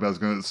on talking about it, it's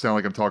going to sound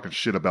like I'm talking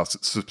shit about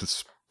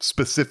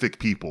specific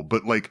people.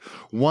 But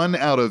 1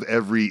 out of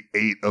every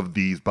 8 of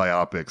these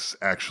biopics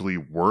actually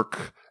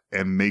work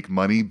and make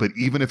money. But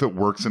even if it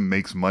works and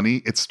makes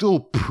money, it's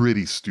still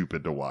pretty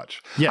stupid to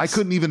watch. Yes. I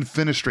couldn't even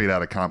finish Straight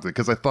Outta Compton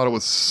because I thought it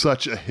was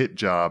such a hit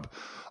job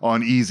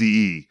on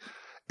Eazy-E.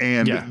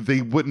 And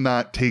they would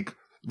not take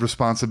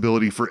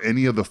responsibility for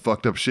any of the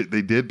fucked up shit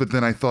they did. But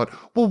then I thought,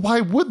 well,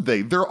 why would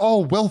they? They're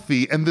all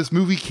wealthy and this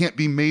movie can't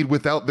be made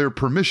without their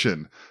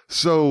permission.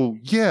 So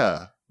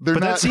yeah. But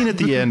that scene at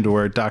the end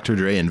where Dr.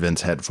 Dre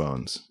invents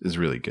headphones is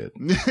really good.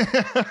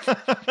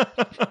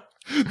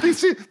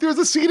 There's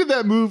a scene in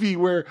that movie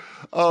where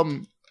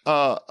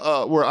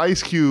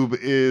Ice Cube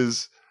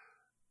is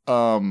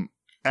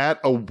at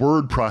a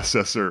word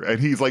processor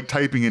and he's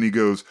typing and he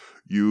goes,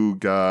 "You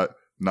got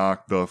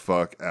knocked the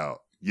fuck out."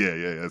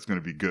 Yeah, that's gonna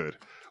be good.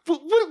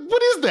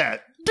 What is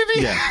that? Did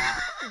he?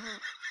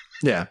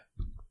 Yeah,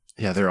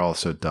 they're all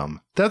so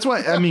dumb. That's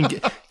why, I mean,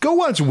 go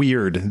watch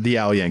Weird, the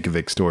Al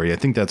Yankovic story. I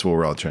think that's what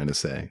we're all trying to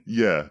say.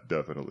 Yeah,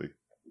 definitely.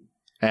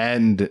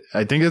 And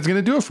I think that's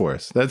going to do it for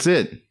us. That's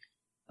it.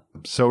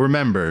 So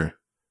remember,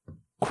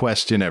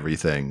 question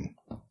everything.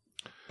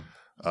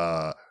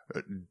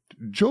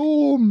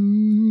 Joe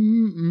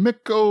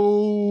Miko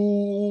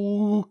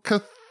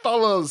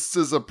Cathalos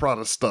is a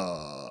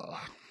Protestant.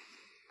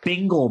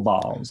 Bingo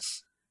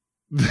balls.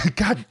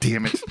 God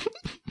damn it.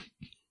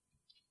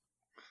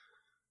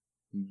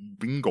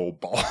 Bingo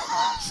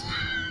balls.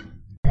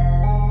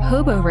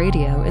 Hobo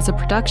Radio is a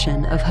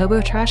production of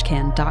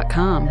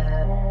HoboTrashCan.com.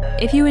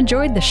 If you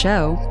enjoyed the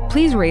show,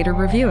 please rate or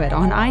review it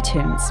on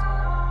iTunes.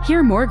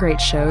 Hear more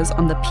great shows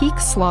on the Peak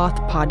Sloth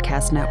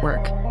Podcast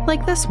Network,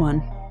 like this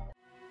one.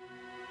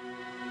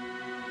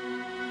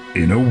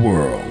 In a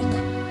world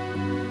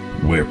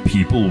where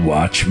people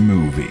watch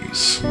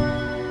movies,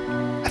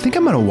 I think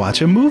I'm going to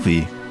watch a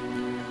movie.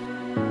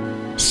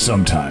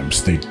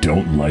 Sometimes they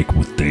don't like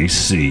what they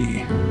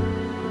see.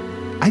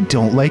 I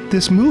don't like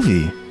this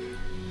movie.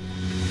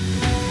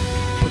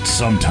 But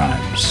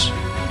sometimes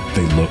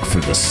they look for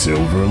the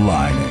silver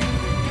lining.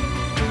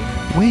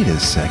 Wait a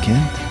second.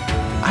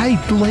 I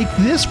like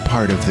this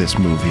part of this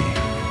movie.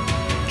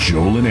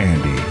 Joel and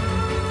Andy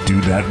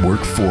do that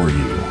work for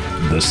you.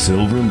 The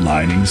Silver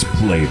Linings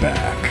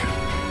Playback.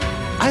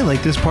 I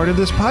like this part of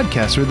this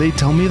podcast where they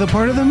tell me the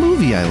part of the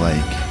movie I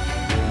like.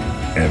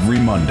 Every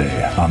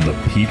Monday on the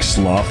Peak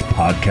Sloth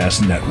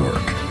Podcast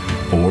Network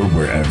or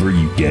wherever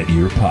you get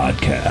your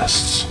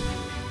podcasts.